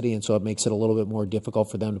Iowa City, and so it makes it a little bit more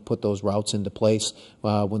difficult for them to put those routes into place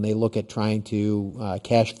when they look at trying to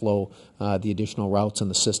cash flow the additional routes in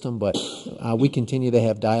the system. But we continue to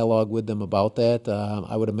have dialogue with them about that.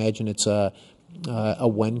 I would imagine it's a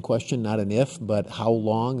when question, not an if, but how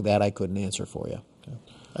long, that I couldn't answer for you. Okay.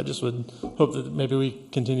 I just would hope that maybe we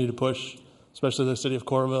continue to push, especially the city of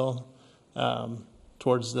Coralville,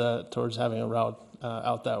 towards having a route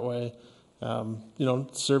out that way.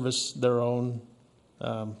 Service their own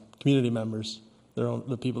community members,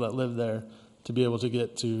 the people that live there, to be able to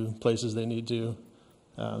get to places they need to,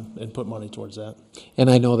 and put money towards that. And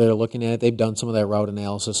I know they're looking at it. They've done some of that route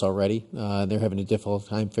analysis already. They're having a difficult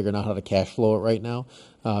time figuring out how to cash flow it right now.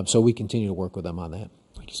 So we continue to work with them on that.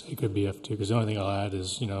 Like you say, it could be F2, because the only thing I'll add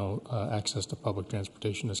is, access to public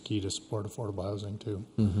transportation is key to support affordable housing too.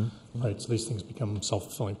 Mm-hmm. Right, so these things become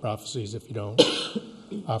self-fulfilling prophecies. If you don't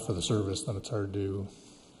offer the service, then it's hard to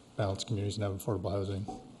balance communities and have affordable housing.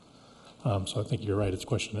 So I think you're right. It's a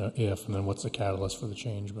question of if, and then what's the catalyst for the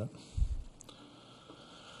change. But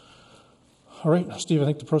all right, Steve, I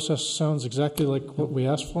think the process sounds exactly like what we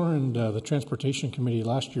asked for, and the Transportation Committee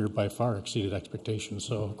last year by far exceeded expectations.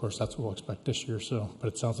 So, of course, that's what we'll expect this year. But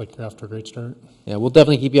it sounds like you're off to a great start. Yeah, we'll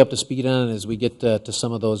definitely keep you up to speed on it as we get to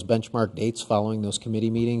some of those benchmark dates following those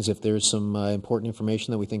committee meetings. If there's some important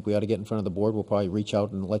information that we think we ought to get in front of the board, we'll probably reach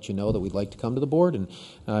out and let you know that we'd like to come to the board. And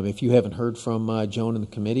if you haven't heard from Joan and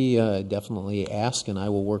the committee, definitely ask, and I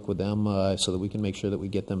will work with them so that we can make sure that we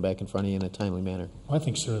get them back in front of you in a timely manner. Well, I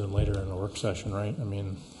think sooner than later in a work session. Right? I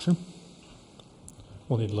mean, sure.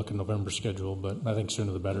 We'll need to look at November schedule, but I think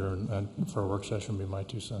sooner the better, and for a work session would be my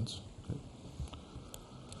 2 cents.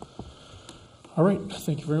 All right,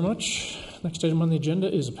 thank you very much. Next item on the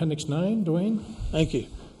agenda is Appendix 9. Dwayne? Thank you.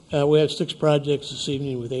 We have 6 projects this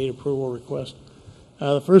evening with 8 approval requests.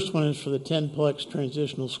 The first one is for the 10-plex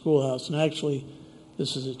transitional schoolhouse, and actually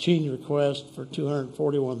this is a change request for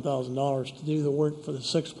 $241,000 to do the work for the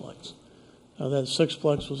 6-plex. That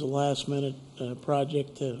 6-plex was a last-minute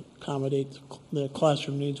project to accommodate the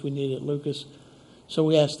classroom needs we needed at Lucas. So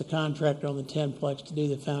we asked the contractor on the 10-plex to do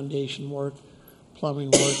the foundation work,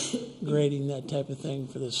 plumbing work, grading, that type of thing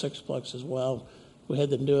for the 6-plex as well. We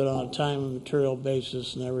had them do it on a time and material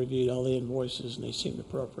basis, and I reviewed all the invoices, and they seemed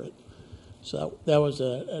appropriate. So that was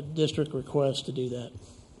a district request to do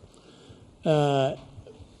that.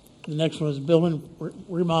 The next one is building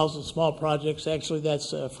remodels and small projects. Actually,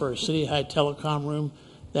 that's for a City High telecom room.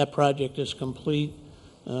 That project is complete.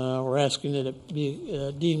 We're asking that it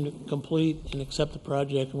be deemed complete and accept the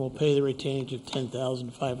project, and we'll pay the retainage of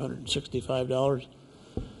 $10,565.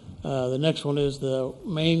 The next one is the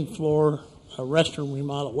main floor restroom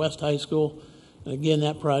remodel at West High School. And again,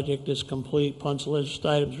 that project is complete. Punch list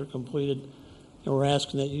items are completed, and we're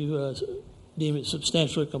asking that you deem it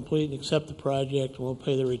substantially complete and accept the project, and we'll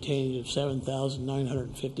pay the retainage of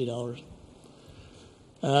 $7,950.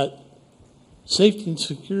 Safety and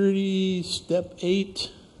security, step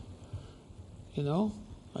 8. I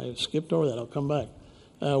skipped over that. I'll come back.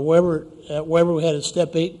 At Weber, we had a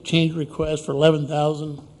step 8 change request for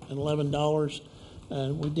 $11,011,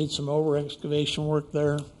 and we did some over excavation work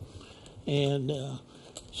there and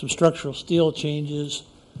some structural steel changes.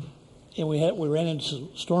 And we ran into some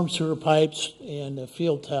storm sewer pipes and a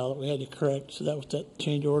field tile that we had to correct. So that was that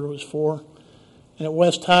change order was for. And at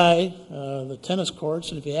West High, the tennis courts,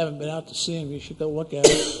 and if you haven't been out to see them, you should go look at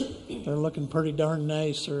it. They're looking pretty darn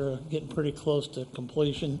nice. They're getting pretty close to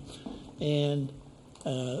completion. And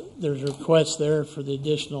there's requests there for the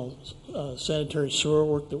additional sanitary sewer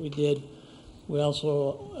work that we did. We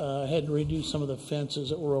also had to redo some of the fences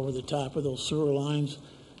that were over the top of those sewer lines.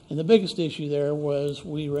 And the biggest issue there was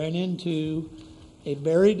we ran into a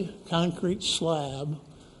buried concrete slab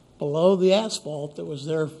below the asphalt that was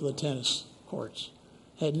there for the tennis courts.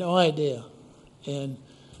 Had no idea. And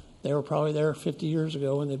they were probably there 50 years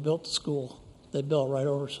ago when they built the school. They built right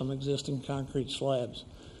over some existing concrete slabs.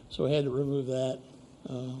 So we had to remove that.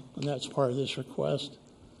 And that's part of this request.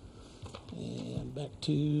 And back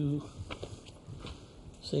to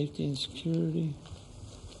safety and security.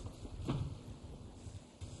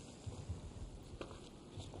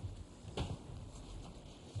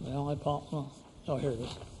 oh, here it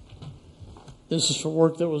is. This is for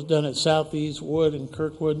work that was done at Southeast, Wood, and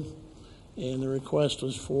Kirkwood, and the request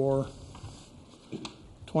was for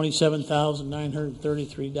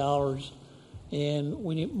 $27,933. And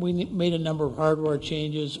we made a number of hardware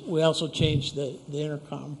changes. We also changed the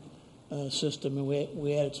intercom system, and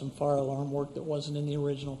we added some fire alarm work that wasn't in the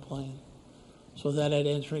original plan. So that I'd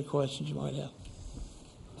answer any questions you might have.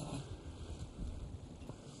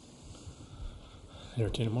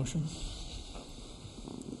 Entertain a motion.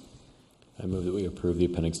 I move that we approve the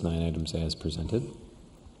Appendix 9 items as presented.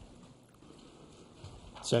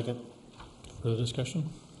 Second. Further discussion?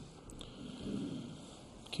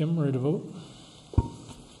 Kim, ready to vote?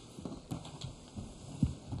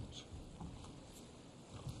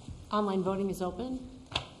 Online voting is open.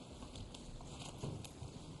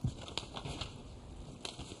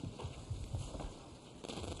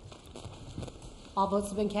 All votes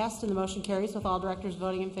have been cast and the motion carries with all directors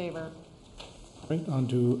voting in favor. Right, on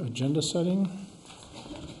to agenda setting.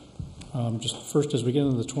 Just first, as we get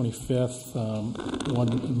into the 25th, one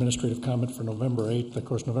administrative comment for November 8th. Of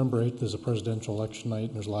course, November 8th is a presidential election night,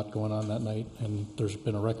 and there's a lot going on that night, and there's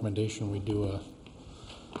been a recommendation we do a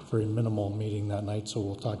very minimal meeting that night, so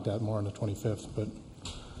we'll talk that more on the 25th, but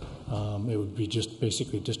it would be just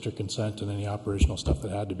basically district consent and any operational stuff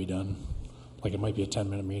that had to be done. Like it might be a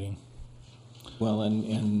 10-minute meeting. Well,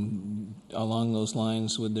 and along those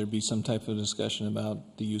lines, would there be some type of discussion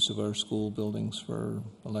about the use of our school buildings for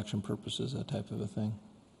election purposes, that type of a thing?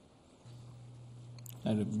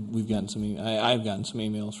 We've gotten I've gotten some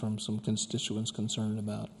emails from some constituents concerned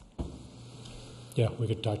about. Yeah, we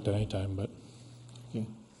could talk that anytime, but. Okay.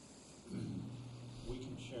 We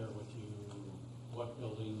can share with you what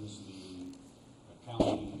buildings the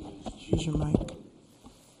county is. Use your mic.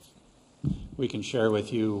 We can share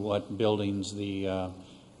with you what buildings the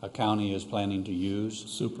county is planning to use.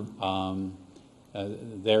 Super.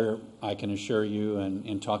 There, I can assure you, and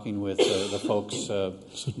in talking with the folks, So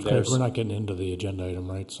Craig, we're not getting into the agenda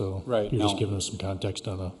item, right? So right, you're just giving us some context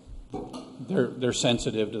on a. They're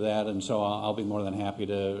sensitive to that, and so I'll be more than happy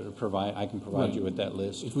to provide. I can provide you with that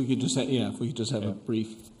list. If we could just, have a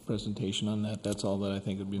brief presentation on that, that's all that I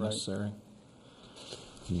think would be necessary.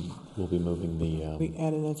 We'll be moving the. We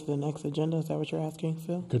added that to the next agenda. Is that what you're asking,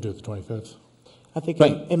 Phil? Could do it the 25th. I think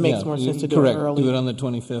it makes more sense to do it early. Do it on the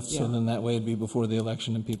 25th, so then that way it'd be before the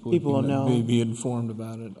election and people will know. Be informed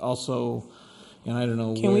about it. Also, and I don't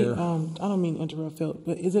know Can where. we? I don't mean to interrupt, Phil,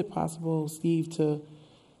 but is it possible, Steve, to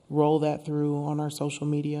roll that through on our social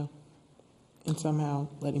media and somehow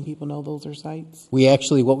letting people know those are sites? We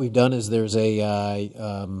actually, what we've done is there's a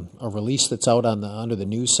release that's out on under the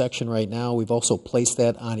news section right now. We've also placed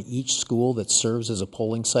that on each school that serves as a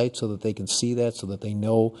polling site so that they can see that, so that they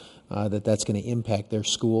know that that's going to impact their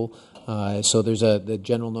school. So there's the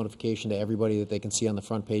general notification to everybody that they can see on the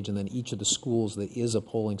front page, and then each of the schools that is a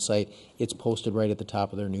polling site, it's posted right at the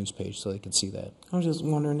top of their news page so they can see that. I was just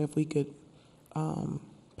wondering if we could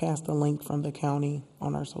pass the link from the county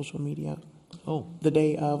on our social media. Oh, the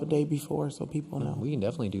day of, a day before, so people know. We can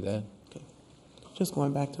definitely do that. Okay. Just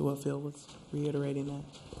going back to what Phil was reiterating that.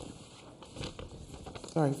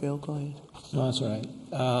 Sorry, Phil, go ahead. No, that's all right.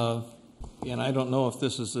 And I don't know if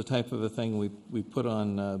this is the type of a thing we put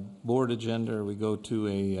on board agenda or we go to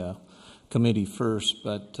a committee first,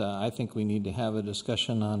 but I think we need to have a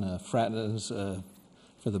discussion on for the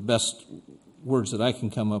best words that I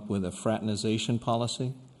can come up with, a fraternization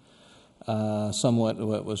policy. Somewhat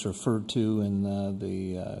what was referred to in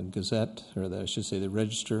the Gazette, or I should say the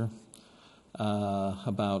Register,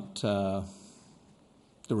 about the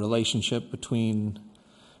relationship between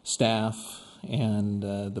staff and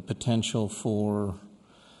the potential for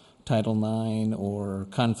Title IX or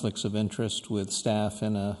conflicts of interest with staff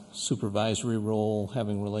in a supervisory role,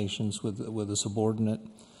 having relations with a subordinate,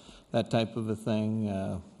 that type of a thing.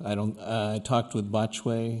 I talked with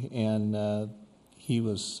Botchway, and he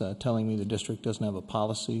was telling me the district doesn't have a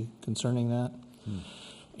policy concerning that.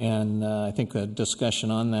 And I think a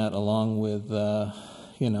discussion on that, along with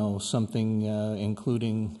something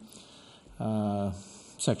including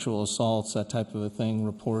sexual assaults, that type of a thing,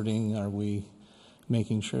 reporting. Are we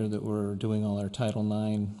making sure that we're doing all our Title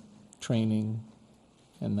IX training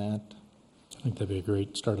and that? I think that'd be a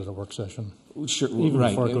great start at a work session. Sure, Even right.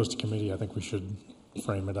 before it goes to committee, I think we should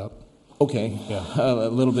frame it up. Okay, yeah. A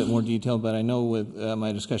little bit more detail, but I know with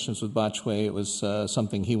my discussions with Botchway, it was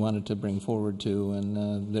something he wanted to bring forward to,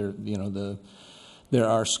 and there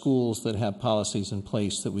are schools that have policies in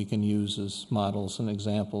place that we can use as models and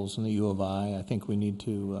examples. In the U of I think we need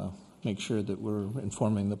to make sure that we're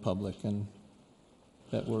informing the public and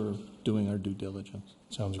that we're doing our due diligence.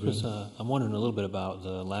 Sounds Chris, good. I'm wondering a little bit about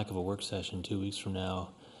the lack of a work session 2 weeks from now.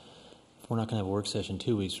 If we're not going to have a work session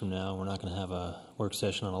 2 weeks from now, we're not going to have a work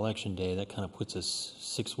session on Election Day. That kind of puts us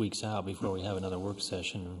 6 weeks out before we have another work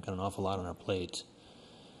session. We've got an awful lot on our plate.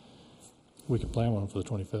 We can plan one for the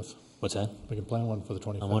 25th. What's that? We can plan one for the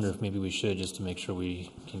 25th. I wonder if maybe we should, just to make sure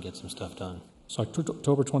we can get some stuff done. So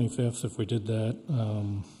October 25th, if we did that,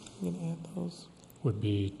 I'm going to add those. would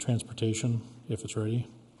be transportation, if it's ready.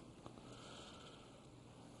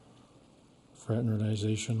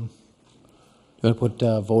 Fraternization. You want to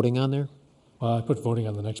put voting on there? Well, I put voting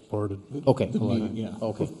on the next board. Okay. Yeah.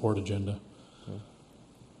 Okay. Board agenda.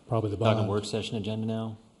 Probably the Talking bond. work session agenda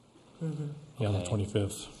now? Yeah, on the Okay.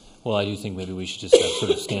 25th. Well, I do think maybe we should just have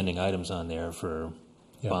sort of standing items on there for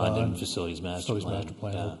Yeah, bond and bond, facilities master Facilities plan. master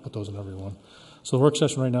plan. Yeah. We'll put those in every one. So the work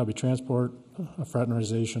session right now would be transport,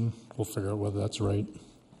 fraternization. We'll figure out whether that's the right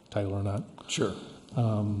title or not. Sure.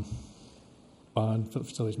 Bond,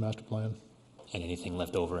 facilities master plan. And anything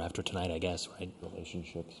left over after tonight, I guess, right?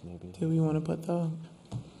 Relationships, maybe. Do we want to put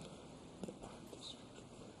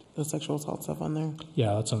the sexual assault stuff on there?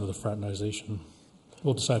 Yeah, that's under the fraternization.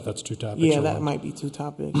 We'll decide if that's two topics. Yeah, or that one. might be 2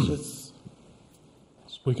 topics. Just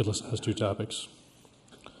We could list that as 2 topics.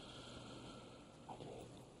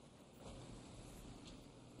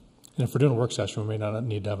 And if we're doing a work session, we may not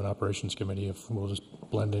need to have an operations committee. If we'll just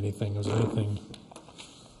blend anything. Was there anything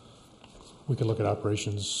we could look at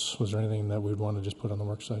operations? Was there anything that we'd want to just put on the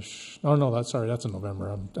work session? Oh no, that's in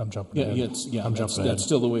November. I'm jumping Yeah, ahead. I'm jumping ahead. that's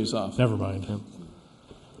still a ways off. Never mind.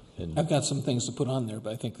 I've got some things to put on there,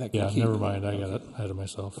 but I think that can Yeah, keep. never mind. I got it ahead of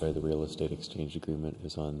myself. Sorry, the real estate exchange agreement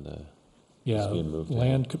is on the. Yeah, is being moved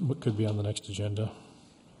land could be on the next agenda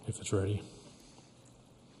if it's ready.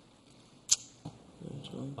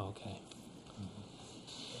 Okay.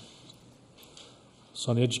 So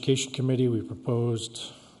on the education committee, we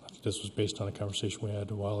proposed, I think this was based on a conversation we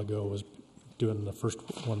had a while ago, was doing the first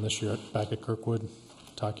one this year back at Kirkwood,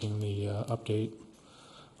 talking the update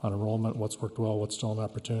on enrollment, what's worked well, what's still an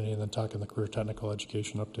opportunity, and then talking the career technical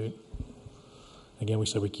education update. Again, we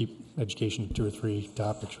said we keep education to 2 or 3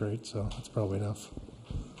 topics, right? So that's probably enough.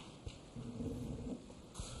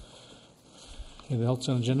 Anything else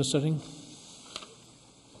on agenda setting?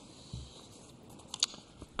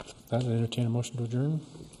 That, I entertain a motion to adjourn.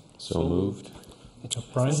 So moved.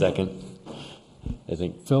 Brian? Second. I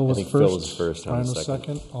think Phil was first. first. Phil was first. Brian was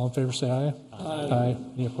second. All in favor, say aye. Aye.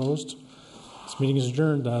 Any opposed? This meeting is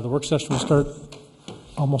adjourned. The work session will start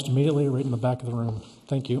almost immediately right in the back of the room.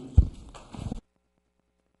 Thank you.